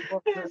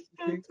 What I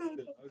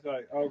was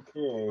like, oh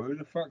cool. Who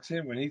the fuck's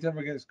him? When he's up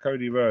against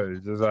Cody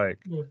Rhodes, I was like,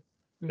 who?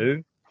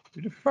 Who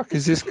the fuck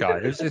is this guy?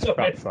 Who's this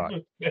fat fuck?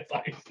 This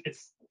guy.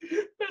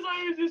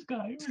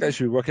 This guy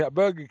should work at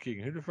Burger King.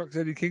 Who the fuck's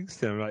Eddie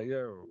Kingston? I'm like,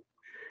 yo,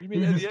 you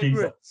mean Who's Eddie this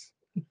Edwards?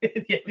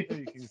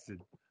 Eddie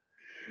Kingston.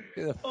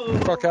 Get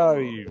the fuck out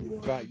of you,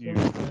 fat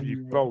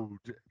you bold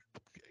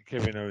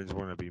Kevin Owens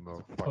wannabe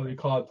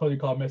motherfucker. Tony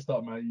Khan messed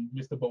up, man. You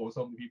missed the boat with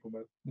so many people,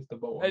 man. Missed the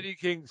boat. Eddie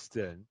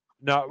Kingston.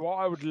 Now, what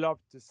I would love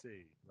to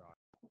see, right,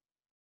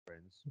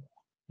 friends,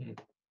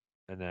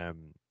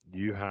 and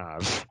you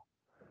have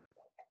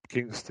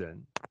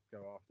Kingston go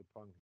after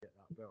Punk and get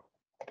that belt.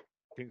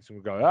 Kingston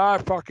will go, I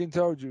fucking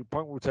told you.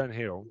 Punk will turn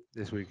heel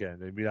this weekend.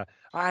 They'd be like,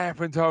 I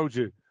haven't told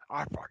you.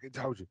 I fucking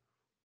told you.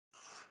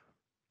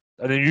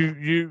 And then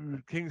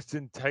you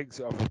Kingston takes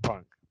it off of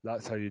Punk.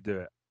 That's how you do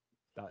it.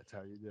 That's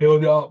how you do it.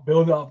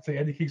 Build it up to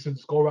Eddie Kingston,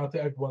 just go around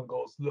to everyone and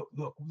goes, look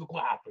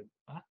what happened.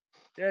 Huh?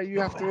 Yeah,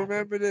 you have to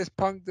remember this.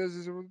 Punk does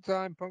this all the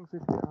time. Punk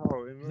says,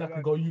 oh,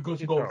 exactly. You go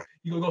to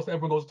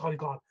everyone goes, Tony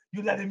Khan,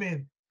 you let him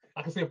in.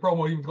 I can see a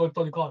promo, he was going to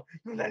Tony Khan,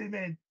 you let him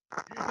in.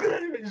 You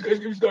let him in.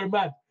 He's going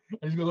mad.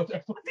 And he's going to go to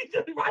everyone.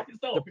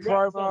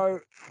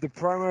 The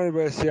promo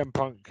where CM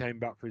Punk came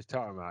back for his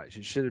title match,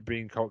 it should have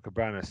been Colt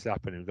Cabana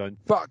slapping him, going,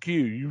 fuck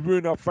you, you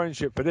ruined our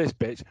friendship for this,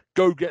 bitch.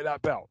 Go get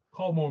that belt.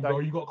 Come on, bro.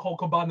 You got Colt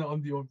Cabana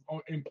on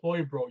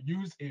employee, bro.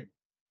 Use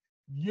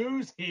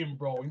him,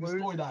 bro. In the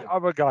storyline.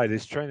 Other guy,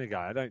 this trainer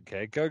guy, I don't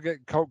care. Go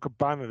get Colt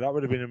Cabana. That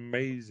would have been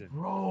amazing.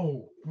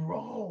 Bro.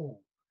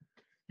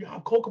 You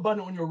have Colt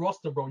Cabana on your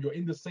roster, bro. You're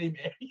in the same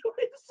area. You're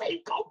in the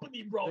same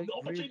company, bro. The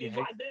opportunity is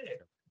right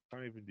there.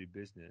 Can't even do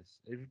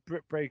business. If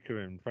Britt Baker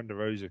and Thunder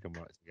Rosa can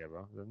work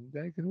together, then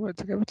they can work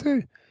together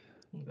too.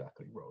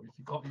 Exactly, bro. If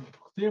you can't,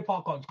 CM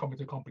Punk can't come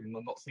into a company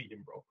and not see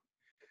him, bro.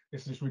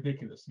 This is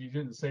ridiculous. He's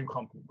in the same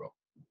company, bro.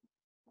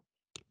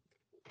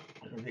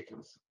 It's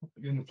ridiculous.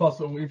 And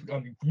plus, if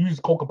use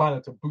Colt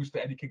Cabana to boost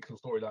the Eddie Kingston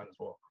storyline as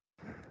well.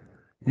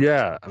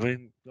 Yeah, I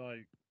mean,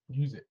 like,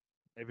 use it.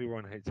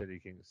 Everyone hates Eddie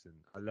Kingston.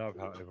 I love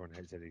how everyone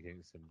hates Eddie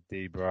Kingston.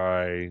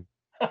 D-Bry.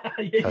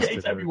 He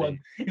hates everyone.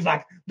 He's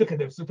like, look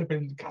at him,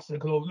 flipping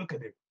Castanacolo, look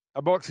at him.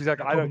 And Moxie's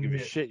like, I don't give a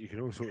shit. You can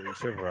all sort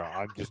each other out.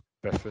 I'm just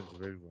best friends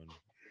with everyone.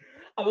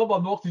 I love how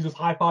Moxie's just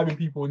high-fiving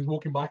people and he's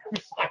walking by.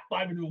 He's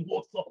high-fiving and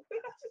walks off.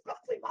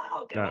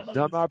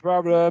 Not my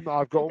problem.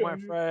 I've got all my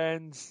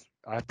friends.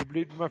 I have to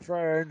bleed for my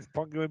friends.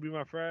 Punk will be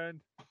my friend.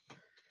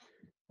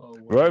 Oh,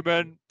 wow.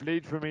 Roman,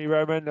 bleed for me,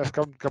 Roman. Let's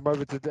come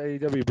over to the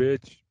AEW,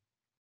 bitch.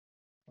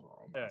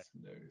 Oh, that's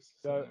hilarious.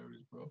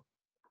 Hilarious, bro.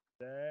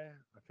 There,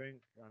 I think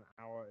an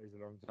hour is a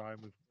long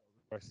time with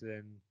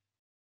wrestling.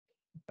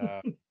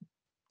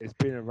 It's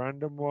been a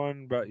random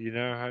one, but you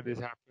know how this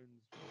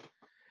happens.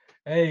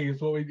 Hey,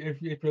 so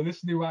if you're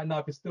listening right now,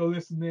 if you're still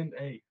listening,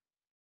 hey,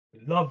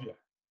 we love you.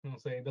 You know what I'm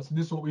saying?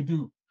 This is what we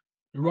do.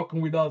 You're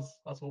rocking with us.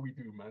 That's what we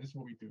do, man. This is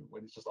what we do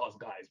when it's just us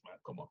guys, man.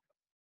 Come on.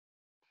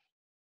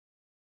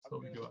 That's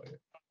what we do out here.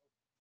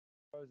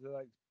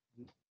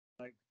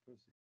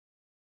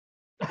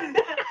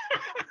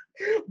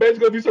 Ben's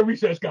gonna do some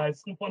research,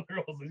 guys. He's gonna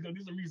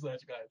do some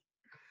research, guys.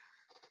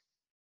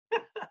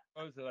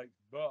 Those are like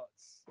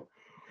butts.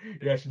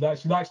 Yeah, she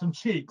likes some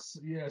cheeks.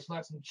 Yeah, she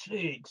likes some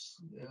cheeks.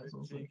 Yeah,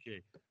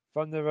 cheeky.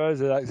 Thunder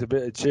Rosa likes a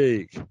bit of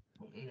cheek.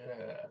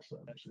 Yeah,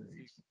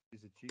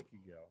 she's a cheeky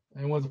girl.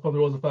 Anyone's a Thunder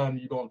Rosa fan,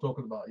 you know what I'm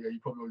talking about. Yeah, you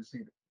probably already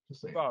seen it.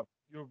 Just saying. But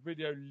your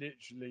video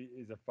literally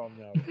is a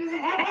thumbnail.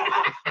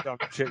 Some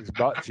chicks,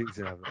 butt cheeks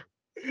and everything.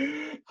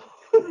 You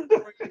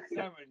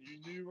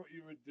knew what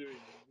you were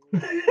doing.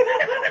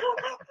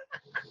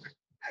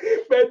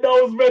 Ben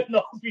knows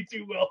me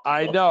too well.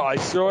 I know. I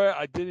saw it.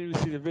 I didn't even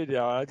see the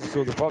video. I just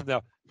saw the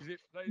thumbnail. Because it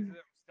plays a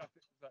little stuff.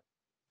 Like,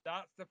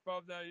 that's the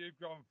thumbnail you've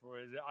gone for,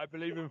 is it? I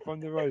believe in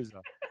Thunder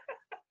Rosa.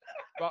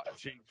 Butt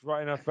cheeks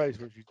right in her face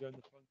when she's doing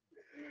the thumbnail.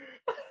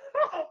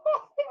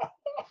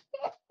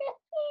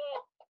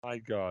 My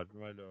God,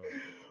 my Lord.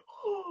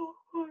 Oh,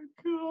 my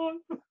God.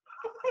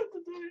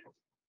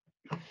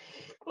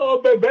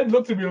 Oh, Ben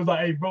looked at me and was like,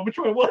 hey, bro, which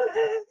one? What?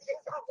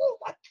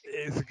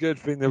 It's a good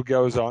thing the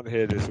girls aren't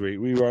here this week.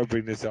 We won't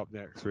bring this up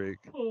next week.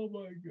 Oh,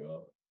 my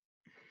God.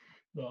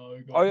 No,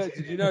 oh, yeah,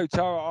 did you know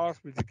Tara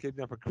asked me to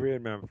kidnap a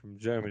Korean man from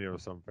Germany or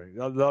something?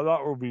 That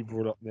will be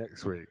brought up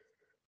next week.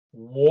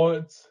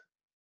 What?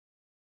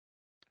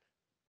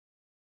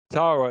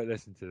 Tara won't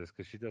listen to this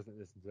because she doesn't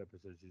listen to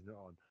episodes she's not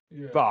on.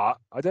 Yeah. But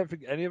I don't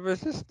think any of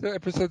us listen to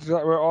episodes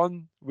that we're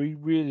on. We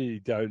really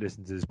don't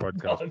listen to this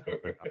podcast.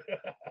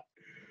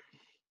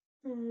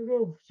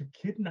 No. To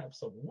kidnap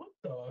someone? What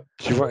the?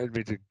 She wanted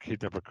me to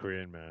kidnap a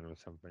Korean man or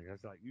something. I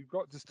was like, you've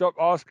got to stop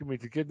asking me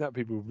to kidnap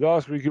people.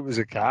 Last week it was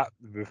a cat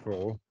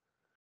before.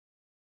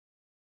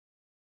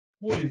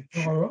 What is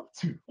Tara up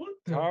to? What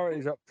Tara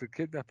is up to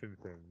kidnapping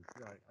things.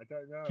 Like, I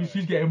don't know.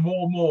 She's getting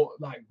more and more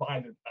like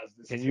violent as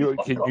this.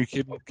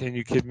 Can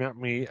you kidnap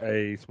me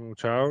a small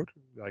child?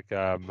 Like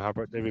how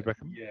about David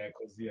Beckham? Yeah,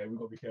 because we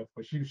gotta be careful.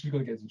 But she's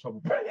gonna get us in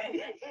trouble.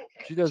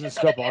 She doesn't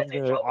stop.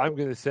 I'm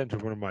gonna send her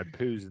one of my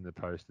poos in the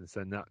post and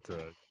send that to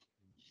her.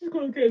 She's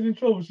gonna get us in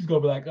trouble. She's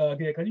gonna be like,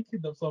 yeah, can you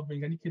kidnap something?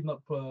 Can you kidnap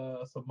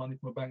some money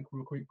from a bank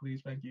real quick,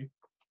 please? Thank you.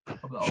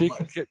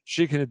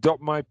 She can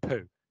adopt my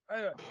poo.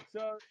 Anyway,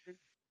 so it's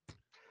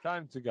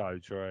time to go,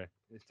 Troy.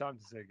 It's time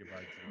to say goodbye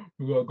to you.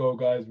 We gotta go,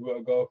 guys. We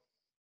gotta go.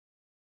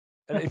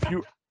 And if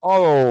you are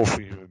an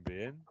awful human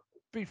being,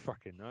 be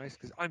fucking nice,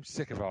 because I'm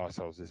sick of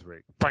arseholes this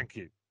week. Thank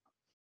you.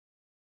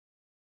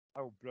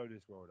 I will blow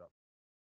this world up.